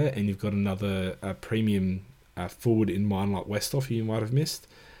 18th player and you've got another premium forward in mind like Westhoff, who you might have missed,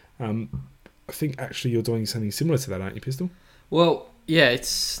 I think actually you're doing something similar to that, aren't you, Pistol? Well, yeah,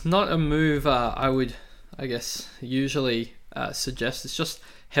 it's not a move I would, I guess, usually suggest. It's just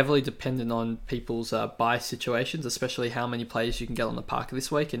heavily dependent on people's buy situations, especially how many players you can get on the park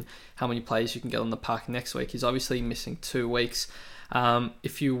this week and how many players you can get on the park next week. He's obviously missing 2 weeks.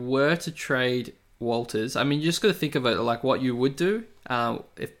 If you were to trade Walters, I mean, you just got to think of it like what you would do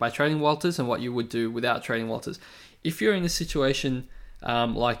if by trading Walters and what you would do without trading Walters. If you're in a situation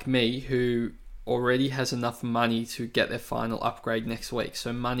like me, who already has enough money to get their final upgrade next week,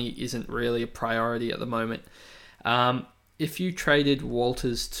 so money isn't really a priority at the moment. If you traded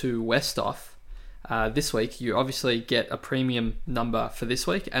Walters to Westhoff this week, you obviously get a premium number for this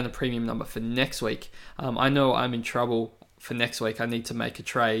week and a premium number for next week. I know I'm in trouble for next week. I need to make a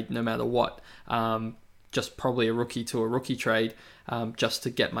trade no matter what. Just probably a rookie to a rookie trade just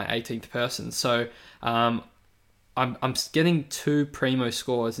to get my 18th person. So I'm getting 2 primo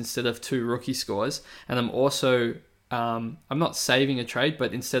scores instead of 2 rookie scores, and I'm also I'm not saving a trade,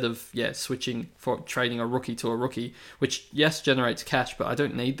 but instead of switching for trading a rookie to a rookie, which yes generates cash, but I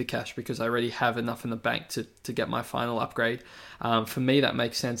don't need the cash because I already have enough in the bank to get my final upgrade. For me, that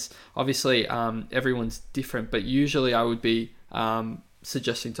makes sense. Obviously, everyone's different, but usually I would be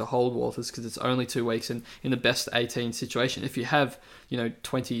suggesting to hold Walters because it's only 2 weeks, and in the best 18 situation, if you have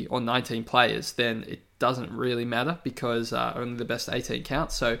 20 or 19 players, then it doesn't really matter because only the best 18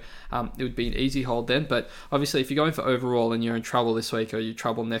 counts. So it would be an easy hold then. But obviously, if you're going for overall and you're in trouble this week or you're in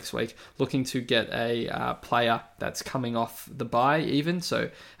trouble next week, looking to get a player that's coming off the bye even, so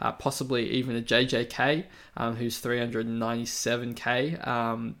possibly even a JJK who's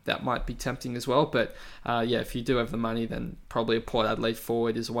 397k, that might be tempting as well. But if you do have the money, then probably a Port Adelaide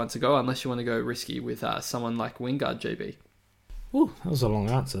forward is one to go, unless you want to go risky with someone like Wingard GB. Ooh, that was a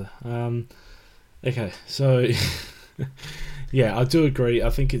long answer. Okay, so I do agree. I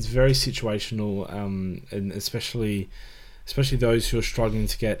think it's very situational, and especially those who are struggling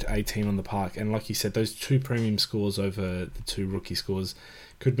to get 18 on the park. And like you said, those 2 premium scores over the 2 rookie scores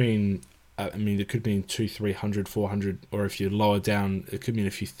could mean, it could mean 200, 300, 400, or if you're lower down, it could mean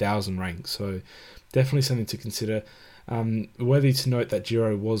a few thousand ranks. So definitely something to consider. Worthy to note that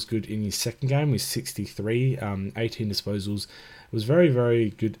Giro was good in his second game with 63, 18 disposals. Was very, very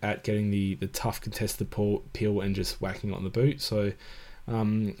good at getting the tough contested peel and just whacking it on the boot. So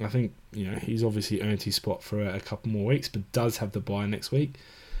I think he's obviously earned his spot for a couple more weeks, but does have the bye next week.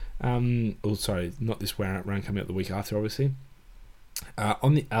 Not this round coming up the week after, obviously.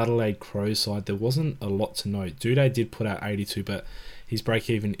 On the Adelaide Crows side, there wasn't a lot to note. Duday did put out 82, but his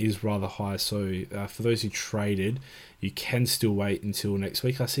break-even is rather high. So for those who traded, you can still wait until next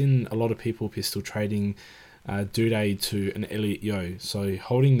week. I've seen a lot of people still trading Duday to an Elliot Yeo. So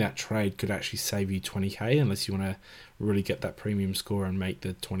holding that trade could actually save you 20k unless you want to really get that premium score and make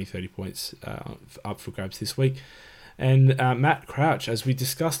the 20-30 points up for grabs this week. And Matt Crouch, as we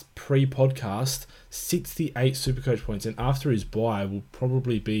discussed pre-podcast, 68 Supercoach points, and after his bye will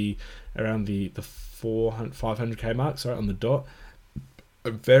probably be around the 500k mark, on the dot. A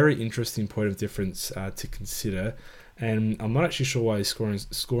very interesting point of difference to consider, and I'm not actually sure why he's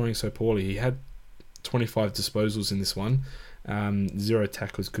scoring so poorly. He had 25 disposals in this one. 0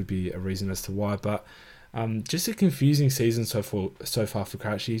 tackles could be a reason as to why, but just a confusing season so far for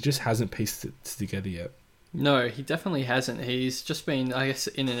Crouch. He just hasn't pieced it together yet. No, he definitely hasn't. He's just been, I guess,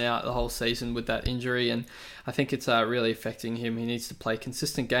 in and out the whole season with that injury, and I think it's really affecting him. He needs to play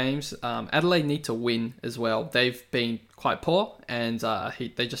consistent games. Adelaide need to win as well. They've been quite poor, and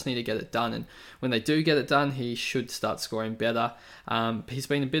they just need to get it done. And when they do get it done, he should start scoring better. He's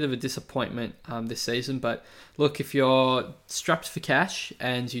been a bit of a disappointment this season, but look, if you're strapped for cash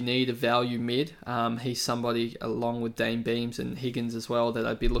and you need a value mid, he's somebody along with Dane Beams and Higgins as well that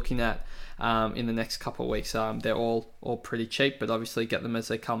I'd be looking at in the next couple of weeks. They're all pretty cheap, but obviously get them as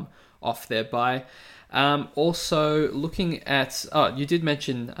they come off their bye. Also looking at, you did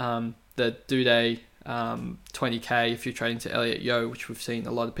mention the Duday 20k if you're trading to Elliot Yeo, which we've seen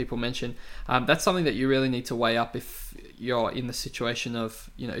a lot of people mention. That's something that you really need to weigh up if you're in the situation of,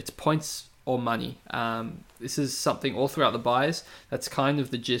 it's points or money. This is something all throughout the buys. That's kind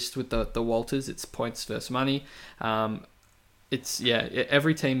of the gist with the Walters. It's points versus money. Every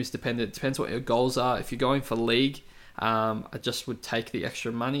team is dependent. It depends what your goals are. If you're going for league, I just would take the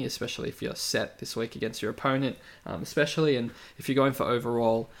extra money, especially if you're set this week against your opponent, especially. And if you're going for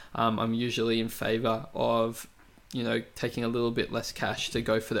overall, I'm usually in favour of, taking a little bit less cash to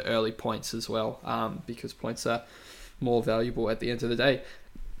go for the early points as well, because points are more valuable at the end of the day.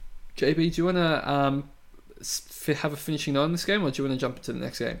 JB, do you want to have a finishing note on this game, or do you want to jump into the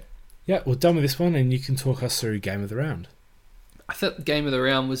next game? Yeah, we're done with this one, and you can talk us through game of the round. I thought the game of the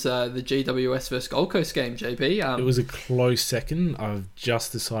round was the GWS versus Gold Coast game, JB. It was a close second. I've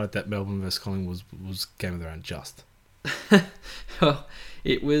just decided that Melbourne versus Collingwood was game of the round just. Well,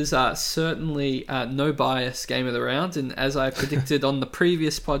 it was certainly no bias game of the round. And as I predicted on the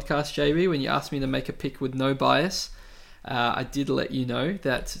previous podcast, JB, when you asked me to make a pick with no bias, I did let you know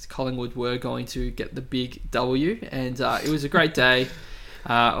that Collingwood were going to get the big W. And it was a great day.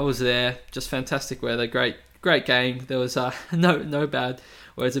 I was there. Just fantastic weather. Great game. There was no bad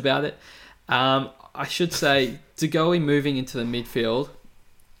words about it. I should say, De Goey moving into the midfield.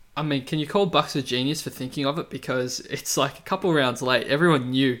 I mean, can you call Bucks a genius for thinking of it? Because it's like a couple rounds late. Everyone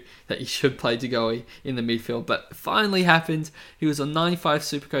knew that he should play De Goey in the midfield, but it finally happened. He was on 95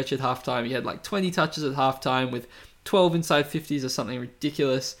 Supercoach at halftime. He had like 20 touches at halftime with 12 inside 50s or something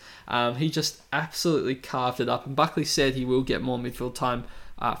ridiculous. He just absolutely carved it up. And Buckley said he will get more midfield time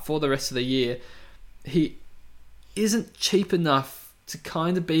for the rest of the year. He isn't cheap enough to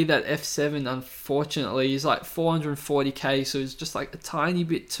kind of be that F7, unfortunately. He's like 440k, so it's just like a tiny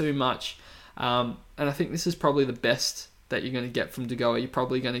bit too much. And I think this is probably the best that you're going to get from De Goey. You're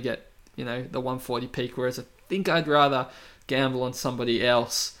probably going to get, the 140 peak, whereas I think I'd rather gamble on somebody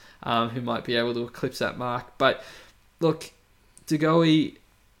else who might be able to eclipse that mark. But look, De Goey,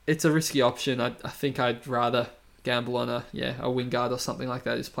 it's a risky option. I think I'd rather gamble on a Wingard or something like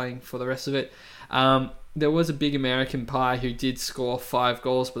that who's playing for the rest of it. There was a big American pie who did score 5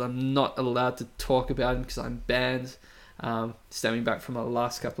 goals, but I'm not allowed to talk about him because I'm banned, stemming back from our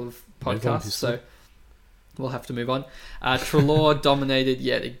last couple of podcasts, so we'll have to move on. Treloar dominated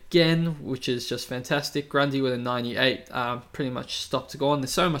yet again, which is just fantastic. Grundy with a 98, pretty much stopped to go on.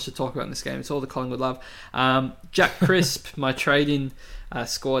 There's so much to talk about in this game. It's all the Collingwood love. Jack Crisp, my trade-in,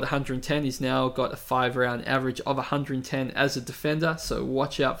 scored 110. He's now got a 5-round average of 110 as a defender, so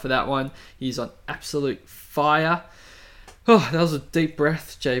watch out for that one. He's on absolute fire. Oh, that was a deep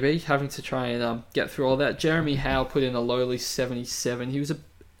breath, JB, having to try and get through all that. Jeremy Howe put in a lowly 77. He was a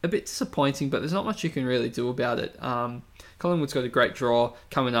bit disappointing, but there's not much you can really do about it. Collingwood's got a great draw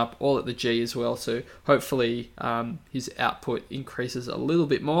coming up, all at the G as well, so hopefully his output increases a little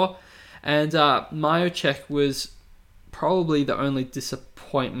bit more. And Miochek was probably the only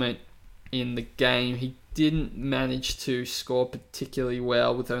disappointment in the game. He didn't manage to score particularly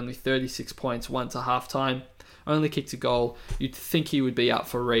well with only 36 points, once at halftime. Only kicked a goal. You'd think he would be up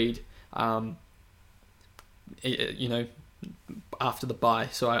for Reid, after the bye.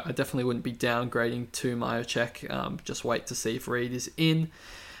 So I definitely wouldn't be downgrading to Miochek. Just wait to see if Reid is in.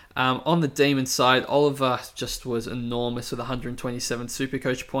 On the Demon side, Oliver just was enormous with 127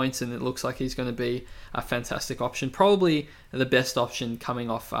 Supercoach points, and it looks like he's going to be a fantastic option. Probably the best option coming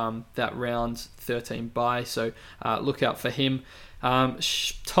off that round 13 bye, so look out for him.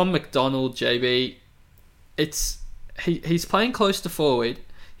 Tom McDonald, JB, he's playing close to forward.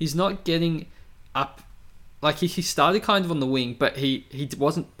 He's not getting up. Like, he started kind of on the wing, but he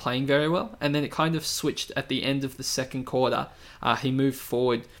wasn't playing very well. And then it kind of switched at the end of the second quarter. He moved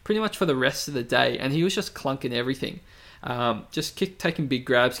forward pretty much for the rest of the day. And he was just clunking everything. Taking big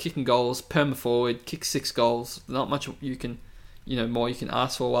grabs, kicking goals, perma forward, kick 6 goals. Not much more you can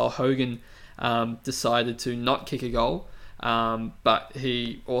ask for, while Hogan decided to not kick a goal. But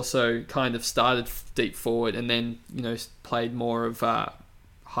he also kind of started deep forward and then, played more of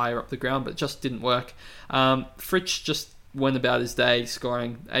higher up the ground, but it just didn't work. Fritsch just went about his day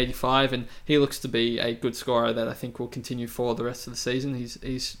scoring 85, and he looks to be a good scorer that I think will continue for the rest of the season.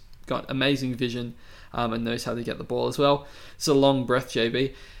 He's got amazing vision, and knows how to get the ball as well. It's a long breath,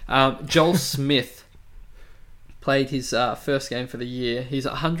 JB. Joel Smith played his first game for the year. He's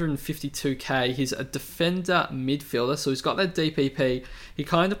 152k. He's a defender midfielder, so he's got that DPP. He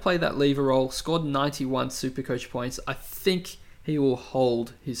kind of played that lever role, scored 91 Supercoach points. I think he will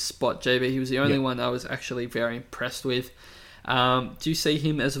hold his spot, JB. He was the only one I was actually very impressed with. Do you see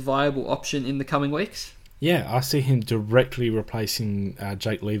him as a viable option in the coming weeks? Yeah, I see him directly replacing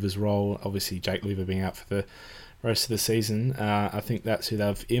Jake Lever's role. Obviously, Jake Lever being out for the rest of the season. I think that's who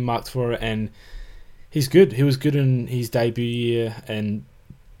they've earmarked for it, and he's good. He was good in his debut year, and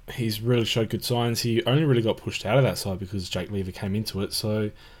he's really showed good signs. He only really got pushed out of that side because Jake Lever came into it.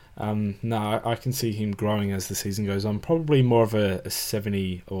 So, no, I can see him growing as the season goes on. Probably more of a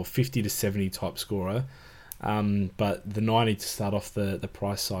 70 or 50 to 70 type scorer. But the 90 to start off the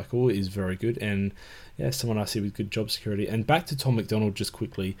price cycle is very good. And, yeah, someone I see with good job security. And back to Tom McDonald just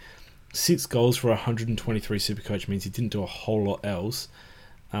quickly. 6 goals for 123 Supercoach means he didn't do a whole lot else.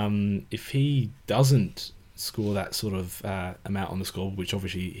 If he doesn't score that sort of amount on the score, which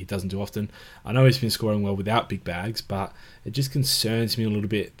obviously he doesn't do often, I know he's been scoring well without big bags, but it just concerns me a little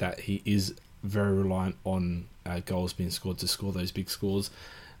bit that he is very reliant on goals being scored to score those big scores.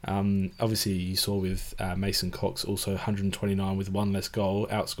 Obviously, you saw with Mason Cox also 129 with one less goal,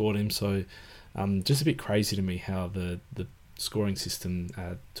 outscored him. So just a bit crazy to me how the scoring system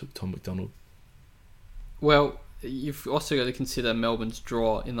took Tom McDonald. Well, you've also got to consider Melbourne's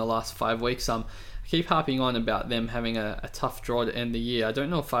draw in the last 5 weeks. I keep harping on about them having a tough draw to end the year. I don't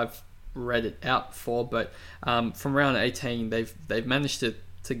know if I've read it out before, but from round 18, they've managed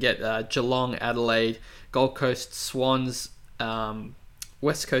to get Geelong, Adelaide, Gold Coast Swans,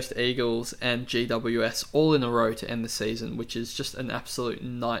 West Coast Eagles and GWS all in a row to end the season, which is just an absolute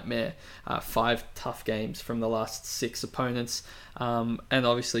nightmare. 5 tough games from the last 6 opponents, and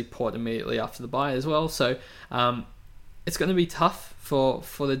obviously Port immediately after the bye as well. So it's going to be tough for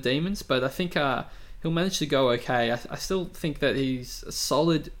the Demons, but I think he'll manage to go okay. I still think that he's a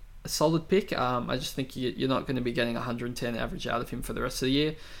solid pick. I just think you're not going to be getting 110 average out of him for the rest of the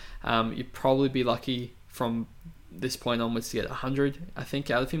year. You'd probably be lucky from this point onwards to get 100, I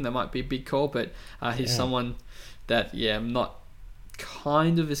think, out of him. That might be a big call, but he's someone that, I'm not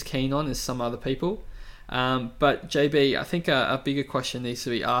kind of as keen on as some other people. But JB, I think a bigger question needs to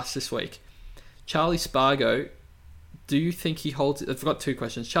be asked this week. Charlie Spargo, do you think he holds... I've got 2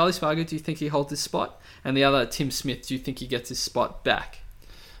 questions. Charlie Spargo, do you think he holds his spot? And the other, Tim Smith, do you think he gets his spot back?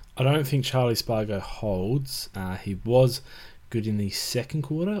 I don't think Charlie Spargo holds. He was good in the second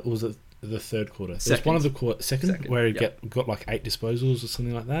quarter, or was it the third quarter? It was one of the second where he got like 8 disposals or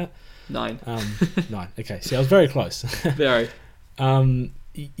something like that. 9. 9. Okay, see, I was very close. Very.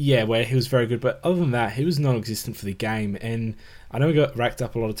 Where he was very good, but other than that, he was non-existent for the game. And I know he got racked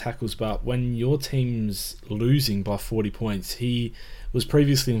up a lot of tackles, but when your team's losing by 40 points, he was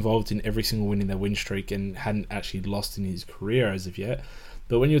previously involved in every single win in their win streak and hadn't actually lost in his career as of yet.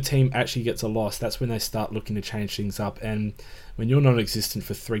 But when your team actually gets a loss, that's when they start looking to change things up. And when you're non-existent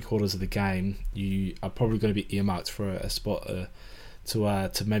for 3/4 of the game, you are probably going to be earmarked for a spot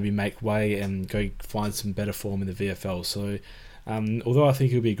to maybe make way and go find some better form in the VFL. So although I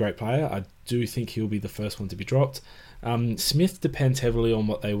think he'll be a great player, I do think he'll be the first one to be dropped. Smith depends heavily on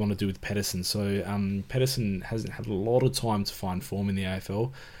what they want to do with Pedersen. So Pedersen hasn't had a lot of time to find form in the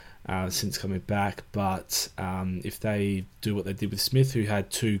AFL. Since coming back, but if they do what they did with Smith, who had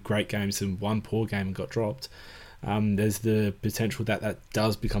 2 great games and 1 poor game and got dropped, there's the potential that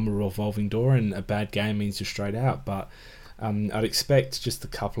does become a revolving door, and a bad game means you're straight out. But I'd expect just a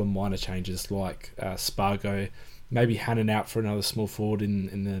couple of minor changes, like Spargo, maybe Hannon out for another small forward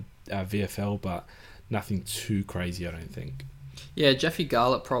in the VFL, but nothing too crazy, I don't think. Yeah, Jeffy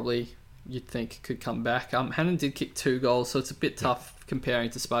Garlett probably, you'd think, could come back. Hannon did kick 2 goals, so it's a bit tough comparing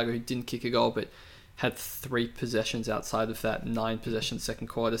to Spargo, who didn't kick a goal but had 3 possessions outside of that 9 possessions second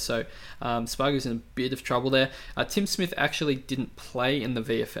quarter. So Spargo's in a bit of trouble there. Tim Smith actually didn't play in the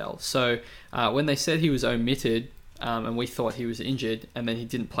VFL. So when they said he was omitted, and we thought he was injured, and then he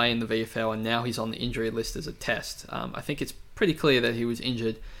didn't play in the VFL, and now he's on the injury list as a test, I think it's pretty clear that he was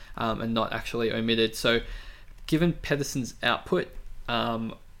injured and not actually omitted. So given Pedersen's output,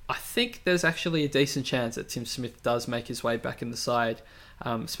 I think there's actually a decent chance that Tim Smith does make his way back in the side,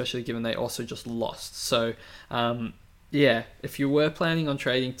 especially given they also just lost. So, if you were planning on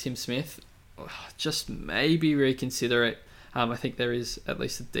trading Tim Smith, just maybe reconsider it. I think there is at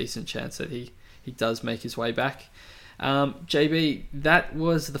least a decent chance that he does make his way back. JB, that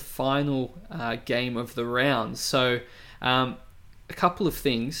was the final game of the round. So, a couple of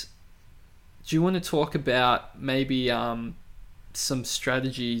things. Do you want to talk about maybe some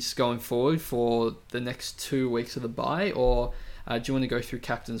strategies going forward for the next 2 weeks of the bye, or do you want to go through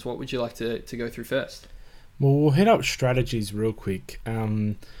captains? What would you like to go through first? Well, we'll hit up strategies real quick.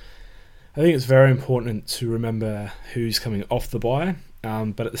 I think it's very important to remember who's coming off the bye,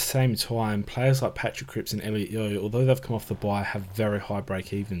 but at the same time, players like Patrick Cripps and Elliot Yeo, although they've come off the bye, have very high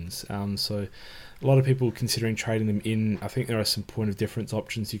break-evens. So a lot of people considering trading them in. I think there are some point of difference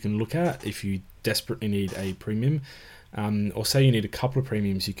options you can look at if you desperately need a premium. Or say you need a couple of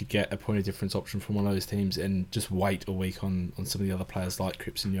premiums, you could get a point of difference option from one of those teams and just wait a week on some of the other players like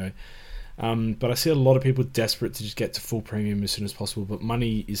Cripps and Yeo. But I see a lot of people desperate to just get to full premium as soon as possible, but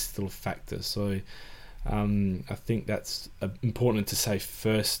money is still a factor. So I think that's important to say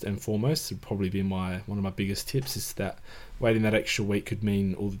first and foremost. It would probably be one of my biggest tips, is that waiting that extra week could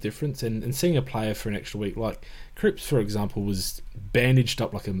mean all the difference. And seeing a player for an extra week, like Cripps, for example, was bandaged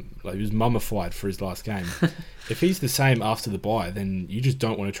up like he was mummified for his last game. If he's the same after the bye, then you just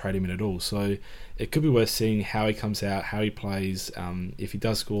don't want to trade him in at all. So it could be worth seeing how he comes out, how he plays. If he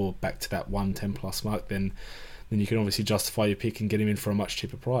does score back to that 110 plus mark, then you can obviously justify your pick and get him in for a much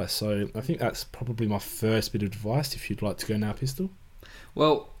cheaper price. So I think that's probably my first bit of advice if you'd like to go now, Pistol.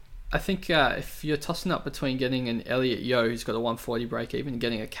 Well, I think if you're tossing up between getting an Elliot Yeo who's got a 140 break even and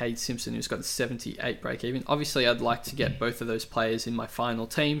getting a Cade Simpson who's got a 78 break even, obviously I'd like to get both of those players in my final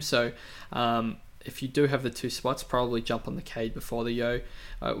team. So if you do have the two spots, probably jump on the Cade before the Yeo,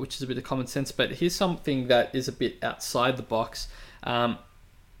 which is a bit of common sense. But here's something that is a bit outside the box.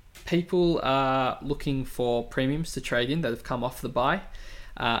 People are looking for premiums to trade in that have come off the bye.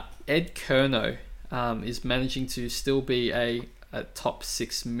 Ed Curnow is managing to still be a top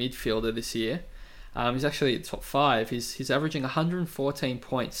 6 midfielder this year. He's actually at top 5. He's averaging 114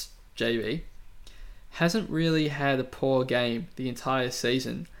 points, JB. Hasn't really had a poor game the entire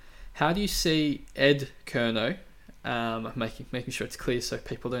season. How do you see Ed Curnow, making sure it's clear so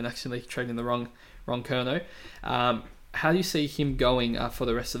people don't actually trade in the wrong Curnow, how do you see him going for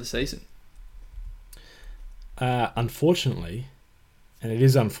the rest of the season? Unfortunately, and it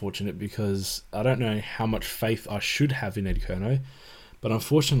is unfortunate because I don't know how much faith I should have in Ed Curnow, but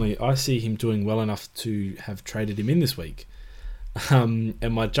unfortunately I see him doing well enough to have traded him in this week. And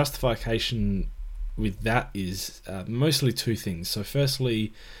my justification with that is mostly two things. So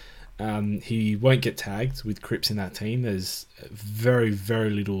firstly, he won't get tagged with Cripps in that team. There's very,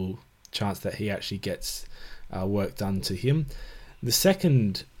 very little chance that he actually gets work done to him. The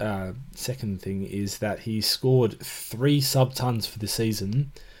second thing is that he scored 3 sub-tons for the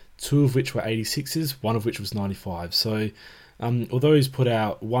season, 2 of which were 86s, 1 of which was 95. So although he's put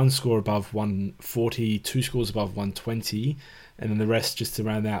out 1 score above 140, 2 scores above 120, and then the rest just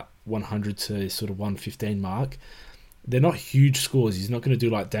around that 100 to sort of 115 mark, they're not huge scores. He's not going to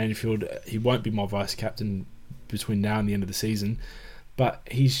do like Dangerfield. He won't be my vice captain between now and the end of the season. But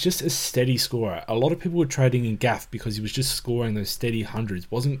he's just a steady scorer. A lot of people were trading in Gaff because he was just scoring those steady hundreds.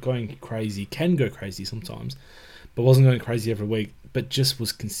 Wasn't going crazy. Can go crazy sometimes, but wasn't going crazy every week. But just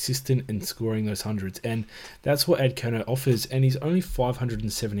was consistent in scoring those hundreds. And that's what Ed Curnow offers. And he's only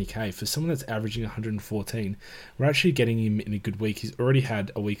 570k. For someone that's averaging 114, we're actually getting him in a good week. He's already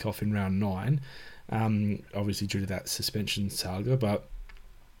had a week off in round 9. Obviously due to that suspension saga. But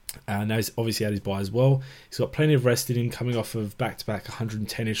now he's obviously had his bye as well. He's got plenty of rest in him, coming off of back-to-back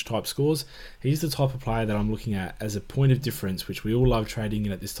 110-ish type scores. He's the type of player that I'm looking at as a point of difference, which we all love trading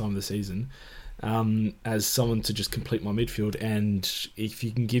in at this time of the season, as someone to just complete my midfield. And if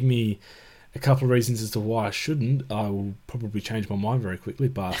you can give me a couple of reasons as to why I shouldn't, I will probably change my mind very quickly,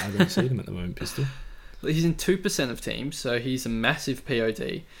 but I don't see them at the moment, Pistol. He's in 2% of teams, so he's a massive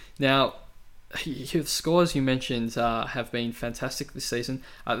POD. Now, the scores you mentioned have been fantastic this season.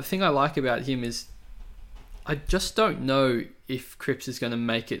 The thing I like about him is I just don't know if Cripps is going to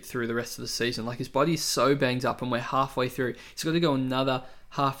make it through the rest of the season. Like, his body's so banged up and we're halfway through. He's got to go another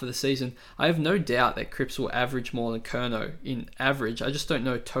half of the season. I have no doubt that Cripps will average more than Curnow in average. I just don't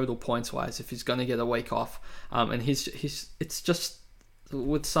know total points-wise if he's going to get a week off. And it's just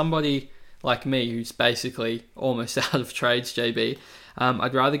with somebody like me who's basically almost out of trades, JB,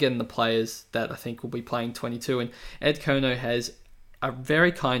 I'd rather get in the players that I think will be playing 22. And Ed Curnow has a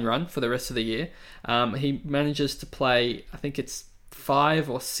very kind run for the rest of the year. He manages to play, I think it's 5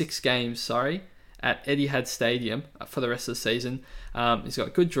 or 6 games, at Etihad Stadium for the rest of the season. He's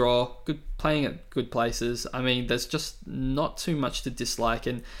got good draw, good playing at good places. I mean, there's just not too much to dislike.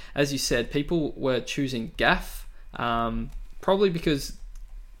 And as you said, people were choosing Gaff, probably because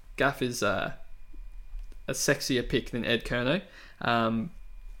Gaff is a sexier pick than Ed Curnow. I'm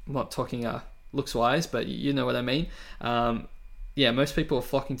not talking looks-wise, but you know what I mean. Most people are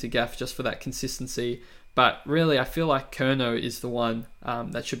flocking to Gaff just for that consistency, But really, I feel like Curnow is the one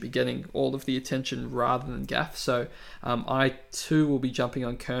that should be getting all of the attention rather than Gaff. So I too will be jumping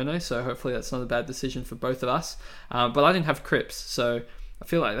on Curnow. So hopefully that's not a bad decision for both of us. But I didn't have Cripps, so I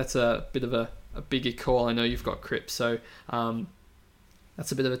feel like that's a bit of a bigger call. I know you've got Cripps, so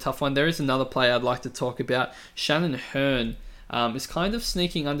that's a bit of a tough one. There is another player I'd like to talk about. Shannon Hearn is kind of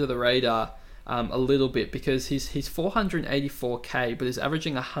sneaking under the radar a little bit because he's 484k, but is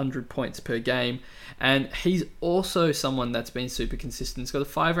averaging 100 points per game, and he's also someone that's been super consistent. He's got a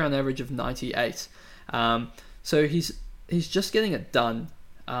 5-round average of 98, so he's just getting it done.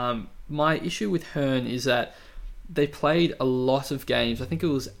 My issue with Hearn is that they played a lot of games. I think it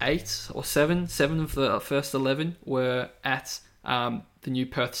was 8 or 7 of the first 11 were at the new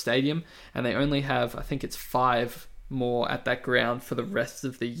Perth Stadium, and they only have, I think it's 5 more at that ground for the rest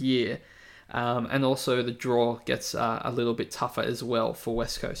of the year. And also the draw gets a little bit tougher as well for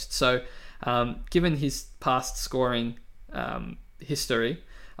West Coast. So given his past scoring history,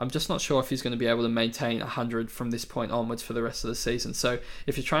 I'm just not sure if he's going to be able to maintain 100 from this point onwards for the rest of the season. So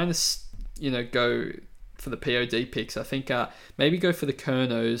if you're trying to go for the POD picks, I think maybe go for the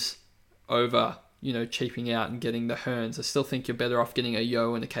Curnows over cheaping out and getting the Hearns. I still think you're better off getting a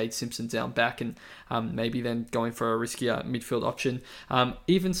Yeo and a Cade Simpson down back, and maybe then going for a riskier midfield option.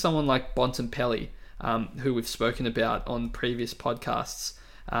 Even someone like Bontempelli, who we've spoken about on previous podcasts,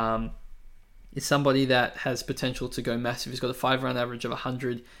 is somebody that has potential to go massive. He's got a 5-round average of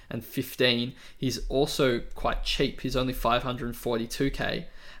 115. He's also quite cheap. He's only 542k.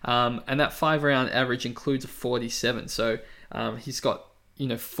 And that 5-round average includes a 47. So he's got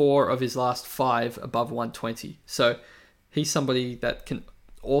 4 of his last 5 above 120. So he's somebody that can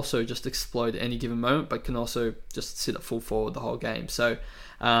also just explode at any given moment, but can also just sit at full forward the whole game. So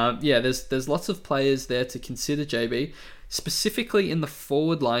there's lots of players there to consider, JB. Specifically in the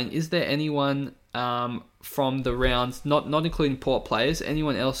forward line, is there anyone from the rounds, not including Port players,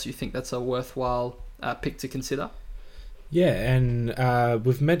 anyone else you think that's a worthwhile pick to consider? Yeah, and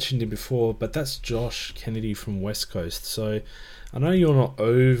we've mentioned him before, but that's Josh Kennedy from West Coast. So I know you're not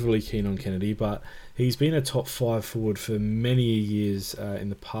overly keen on Kennedy, but he's been a top 5 forward for many years in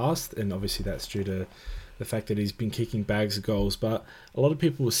the past, and obviously that's due to the fact that he's been kicking bags of goals. But a lot of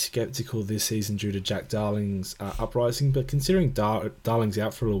people were sceptical this season due to Jack Darling's uprising, but considering Darling's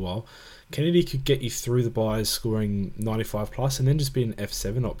out for a little while, Kennedy could get you through the buys scoring 95 plus and then just be an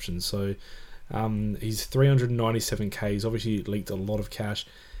F7 option. So he's 397k. He's obviously leaked a lot of cash.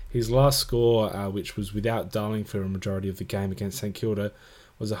 His last score, which was without Darling for a majority of the game against St Kilda,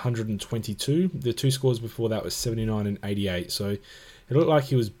 was 122. The 2 scores before that was 79 and 88. So it looked like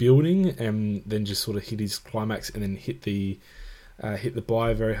he was building and then just sort of hit his climax and then hit the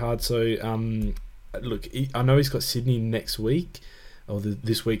buy very hard. So look, I know he's got Sydney next week, or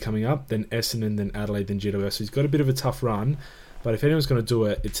this week coming up, then Essendon, then Adelaide, then GWS. So he's got a bit of a tough run. But if anyone's going to do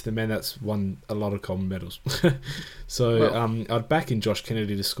it, it's the man that's won a lot of Coleman medals. So I'd back in Josh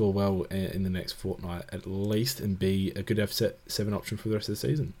Kennedy to score well in the next fortnight at least and be a good F7 option for the rest of the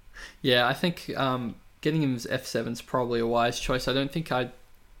season. Yeah, I think getting him as F7 is probably a wise choice. I don't think I'd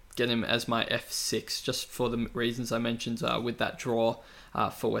get him as my F6 just for the reasons I mentioned with that draw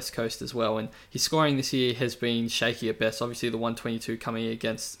for West Coast as well. And his scoring this year has been shaky at best. Obviously the 122 coming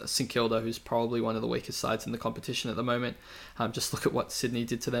against St Kilda, who's probably one of the weakest sides in the competition at the moment. Just look at what Sydney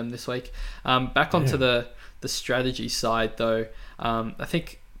did to them this week. Back onto the strategy side though, I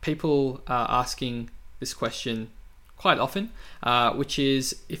think people are asking this question quite often, which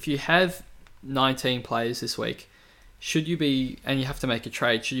is if you have 19 players this week, should you be, and you have to make a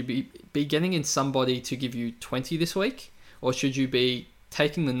trade, should you be getting in somebody to give you 20 this week? Or should you be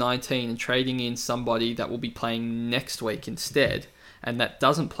taking the 19 and trading in somebody that will be playing next week instead, and that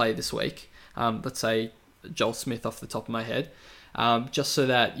doesn't play this week? Let's say Joel Smith off the top of my head, just so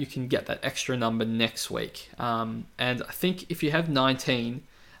that you can get that extra number next week. And I think if you have 19,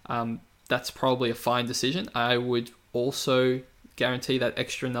 that's probably a fine decision. I would also guarantee that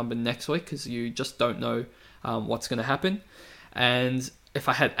extra number next week because you just don't know what's going to happen. And if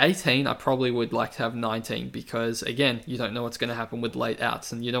I had 18, I probably would like to have 19 because, again, you don't know what's going to happen with late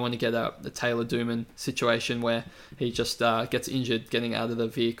outs and you don't want to get a Taylor Dooman situation where he just gets injured getting out of the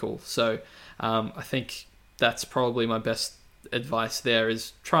vehicle. So I think that's probably my best advice there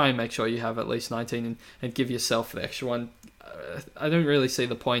is try and make sure you have at least 19 and give yourself the extra one. I don't really see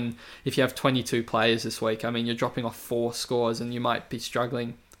the point if you have 22 players this week. I mean, you're dropping off 4 scores and you might be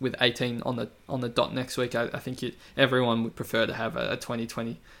struggling with 18 on the dot next week. I think everyone would prefer to have a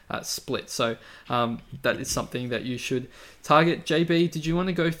 20-20 split. So that is something that you should target. JB, did you want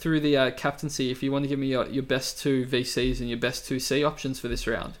to go through the captaincy? If you want to give me your best 2 VCs and your best 2 C options for this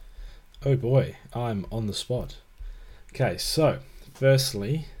round. Oh boy, I'm on the spot. Okay, so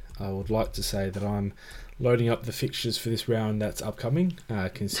firstly, I would like to say that I'm loading up the fixtures for this round that's upcoming,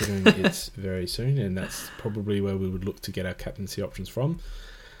 considering it's very soon, and that's probably where we would look to get our captaincy options from.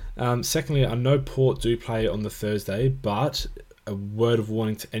 Secondly, I know Port do play on the Thursday, but a word of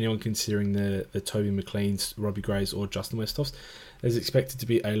warning to anyone considering the Toby McLeans, Robbie Grays or Justin Westhoffs. There's expected to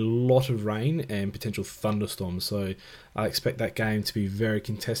be a lot of rain and potential thunderstorms, so I expect that game to be very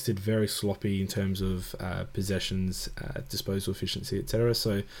contested, very sloppy in terms of possessions, disposal efficiency, etc.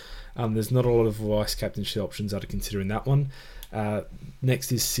 So there's not a lot of vice captaincy options I'd consider in that one.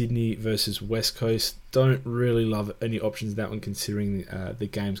 Next is Sydney versus West Coast. Don't really love any options in that one, considering the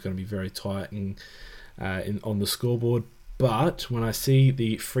game's going to be very tight and on the scoreboard. But when I see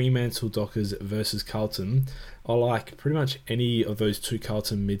the Fremantle Dockers versus Carlton, I like pretty much any of those two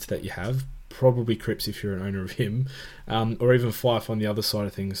Carlton mids that you have. Probably Cripps if you're an owner of him, or even Fife on the other side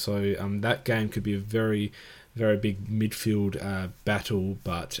of things. So that game could be a very, very big midfield battle,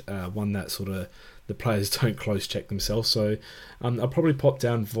 but one that sort of the players don't close check themselves. So I'll probably pop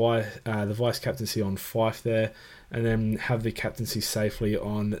down the vice captaincy on Fife there, and then have the captaincy safely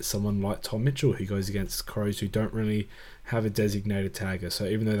on someone like Tom Mitchell, who goes against Crows, who don't really have a designated tagger. So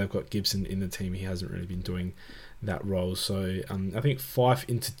even though they've got Gibson in the team, he hasn't really been doing that role. So I think Fife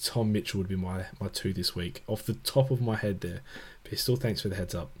into Tom Mitchell would be my two this week. Off the top of my head there. Pistol, thanks for the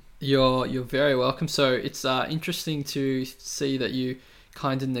heads up. You're very welcome. So it's interesting to see that you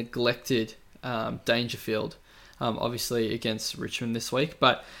kind of neglected Dangerfield, obviously against Richmond this week.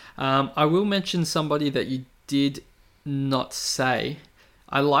 But I will mention somebody that you did not say.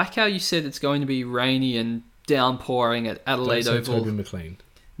 I like how you said it's going to be rainy and downpouring at Adelaide Oval. Toby McLean.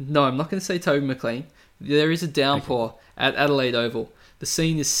 No, I'm not going to say Toby McLean. There is a downpour at Adelaide Oval. The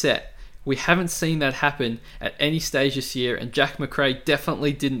scene is set. We haven't seen that happen at any stage this year, and Jack McRae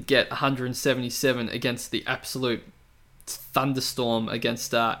definitely didn't get 177 against the absolute thunderstorm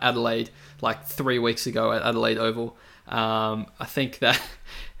against Adelaide like 3 weeks ago at Adelaide Oval. I think that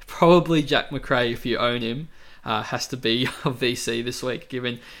probably Jack McRae, if you own him, has to be a VC this week,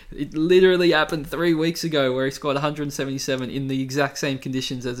 given it literally happened 3 weeks ago where he scored 177 in the exact same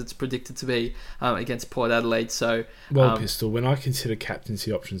conditions as it's predicted to be against Port Adelaide. So, Pistol, when I consider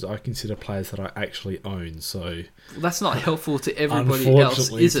captaincy options, I consider players that I actually own. So that's not helpful to everybody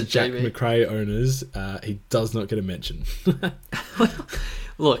else, is it, Jack JB? McRae owners, he does not get a mention.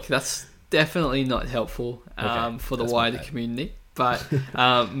 Look, that's definitely not helpful for the wider community. But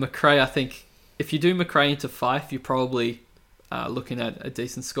McRae, I think, if you do McRae into Fife, you're probably looking at a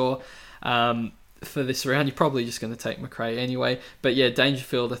decent score. For this round, you're probably just going to take McRae anyway. But yeah,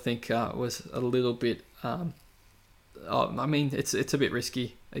 Dangerfield, I think, was a little bit... it's a bit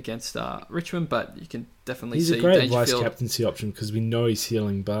risky against Richmond, but you can definitely see Dangerfield. He's a great Dangerfield vice-captaincy option because we know he's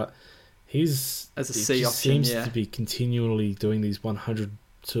healing, but he's... as a C option, seems to be continually doing these 100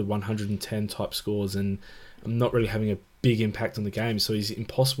 to 110 type scores, and I'm not really having a big impact on the game, so he's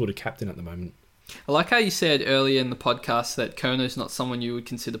impossible to captain at the moment. I like how you said earlier in the podcast that Kono's not someone you would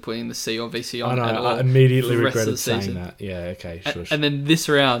consider putting the C or VC on at all. I immediately for the rest of regretted the saying season. that. Yeah, okay, sure. And then this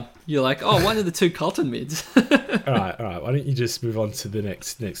round, you're like, oh, one of the two Carlton mids. All right. Why don't you just move on to the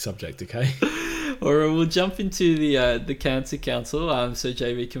next subject, okay? Or we'll jump into the Cancer Council, so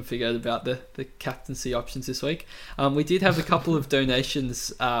JV can figure out about the captaincy options this week. We did have a couple of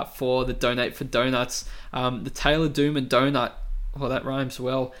donations for the Donate for Donuts. The Taylor Doom and Donut, well, that rhymes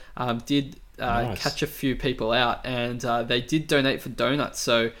well, did nice. Catch a few people out, and they did donate for donuts.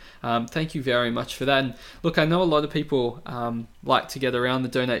 So thank you very much for that. And look, I know a lot of people like to get around the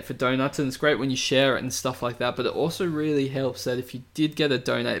Donate for Donuts, and it's great when you share it and stuff like that. But it also really helps that if you did get a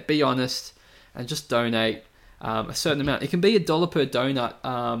donate, be honest and just donate a certain amount. It can be $1 per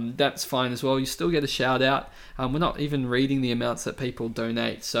donut. That's fine as well. You still get a shout out. We're not even reading the amounts that people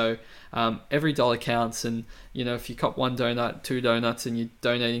donate. So every dollar counts. And, you know, if you cop one donut, 2 donuts, and you're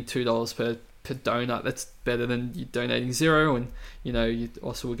donating $2 per donut, that's better than you donating 0. And, you know, you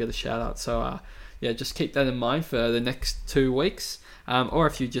also will get a shout out. So, yeah, just keep that in mind for the next 2 weeks. Or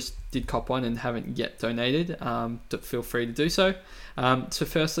if you just did cop one and haven't yet donated, feel free to do so. So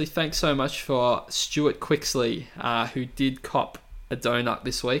firstly, thanks so much for Stuart Quixley, who did cop a donut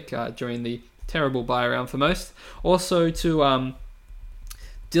this week during the terrible buy around for most. Also to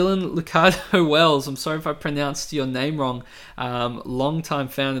Dylan Lucardo Wells, I'm sorry if I pronounced your name wrong, long-time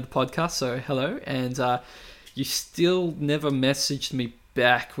fan of the podcast, so hello. And you still never messaged me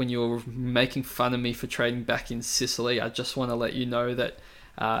back when you were making fun of me for trading back in Sicily. I just want to let you know that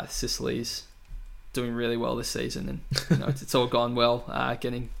Sicily's doing really well this season, and you know, it's all gone well.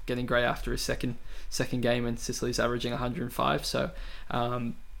 Getting great after his second game, and Sicily's averaging 105. So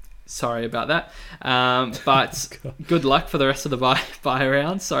Sorry about that. But good luck for the rest of the buy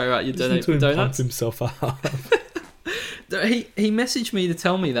round. Sorry about your donuts. Pump himself up. He messaged me to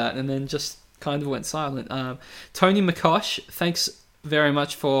tell me that, and then just kind of went silent. Tony McCosh, thanks very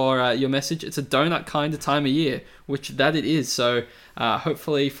much for your message. It's a donut kind of time of year, which that it is. So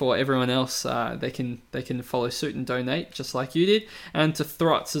hopefully for everyone else, they can follow suit and donate just like you did. And to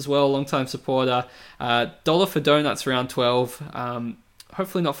Throts as well, long-time supporter, $1 for donuts round 12.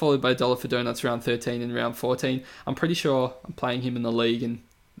 Hopefully not followed by $1 for donuts round 13 and round 14. I'm pretty sure I'm playing him in the league in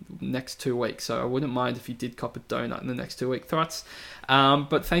next 2 weeks, so I wouldn't mind if you did cop a donut in the next 2 week Throts.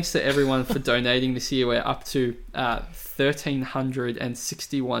 But thanks to everyone for donating this year. We're up to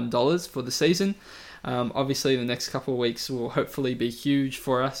 $1,361 for the season. Obviously the next couple of weeks will hopefully be huge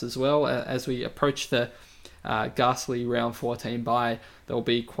for us as well. As we approach the ghastly round 14 bye, there will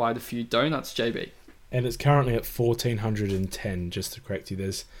be quite a few donuts, JB. And it's currently at $1,410, just to correct you.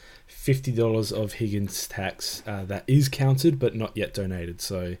 There's $50 of Higgins tax that is counted but not yet donated.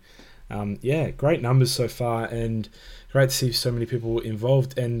 So great numbers so far, and great to see so many people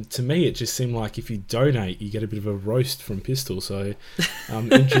involved. And to me it just seemed like if you donate you get a bit of a roast from Pistol, so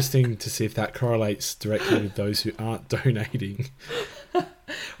interesting to see if that correlates directly with those who aren't donating.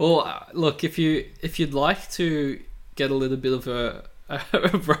 Well, look, if you'd like to get a little bit of a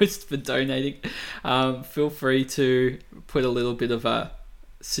roast for donating, feel free to put a little bit of a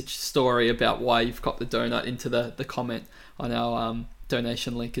story about why you've got the donut into the comment on our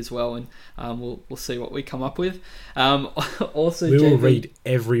donation link as well, and we'll see what we come up with. Also, we will read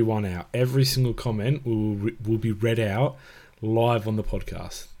everyone out. Every single comment will be read out live on the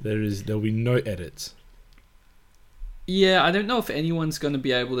podcast. There'll be no edits. Yeah, I don't know if anyone's going to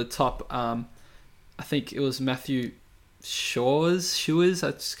be able to top. I think it was Matthew Shores.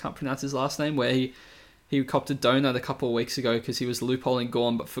 I just can't pronounce his last name. Where he copped a donut a couple of weeks ago because he was loopholing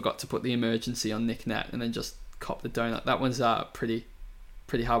Gorm but forgot to put the emergency on Nick Nat, and then just copped the donut. That one's pretty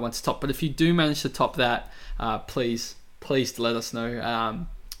hard one to top. But if you do manage to top that, please let us know,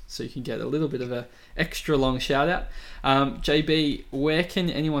 so you can get a little bit of a extra long shout out. JB, where can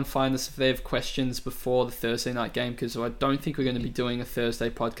anyone find us if they have questions before the Thursday night game? Because I don't think we're going to be doing a Thursday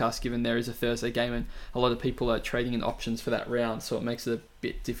podcast, given there is a Thursday game and a lot of people are trading in options for that round, so it makes it a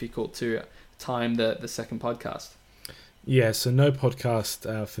bit difficult to time the second podcast. Yeah, so no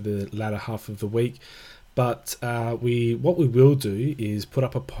podcast for the latter half of the week. But what we will do is put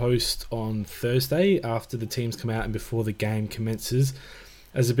up a post on Thursday after the teams come out and before the game commences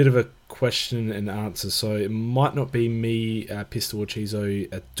as a bit of a question and answer. So it might not be me, Pistol or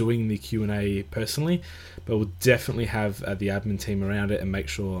Chizo, doing the Q&A personally, but we'll definitely have the admin team around it and make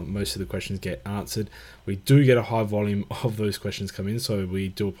sure most of the questions get answered. We do get a high volume of those questions come in, so we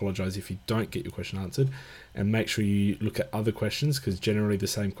do apologise if you don't get your question answered. And make sure you look at other questions, because generally the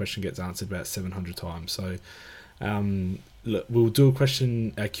same question gets answered about 700 times. So look, we'll do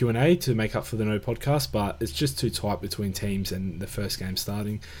a Q&A to make up for the no podcast, but it's just too tight between teams and the first game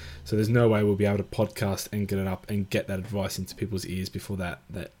starting. So there's no way we'll be able to podcast and get it up and get that advice into people's ears before that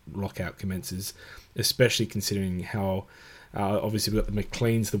lockout commences, especially considering how obviously we've got the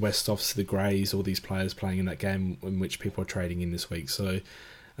McLeans, the Westhoffs, the Greys, all these players playing in that game in which people are trading in this week. So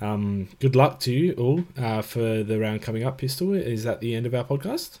good luck to you all for the round coming up, Pistol. Is that the end of our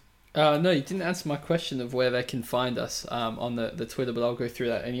podcast? No, you didn't answer my question of where they can find us on the Twitter, but I'll go through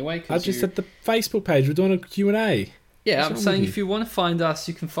that anyway. I just said the Facebook page. We're doing a Q&A. Yeah, I'm saying if you want to find us,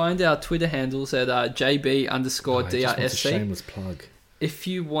 you can find our Twitter handles at JB_DRSC. Just a shameless plug. If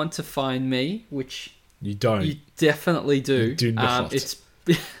you want to find me, which you don't, you definitely do. You do not.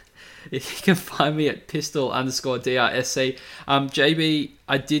 You can find me at Pistol_DRSC. JB,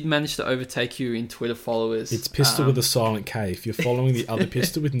 I did manage to overtake you in Twitter followers. It's Pistol with a silent K. If you're following the other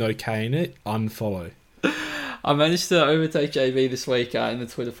Pistol with no K in it, unfollow. I managed to overtake JB this week in the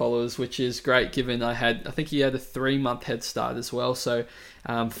Twitter followers, which is great given I think he had a 3-month head start as well. So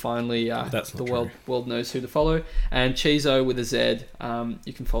finally the world knows who to follow. And Chizo with a Z,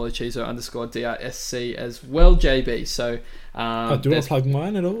 you can follow Chizo_DRSC as well, JB. So do you want to plug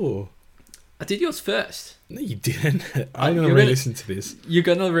mine at all? I did yours first. No, you didn't. I'm going to re-listen to this. You're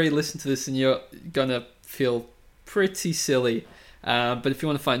going to re-listen to this and you're going to feel pretty silly. But if you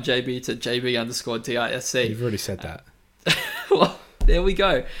want to find JB, it's at JB_DRSC. You've already said that. Well, there we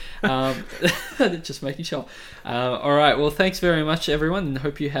go. Just making sure. All right. Well, thanks very much, everyone, and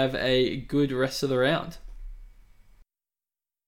hope you have a good rest of the round.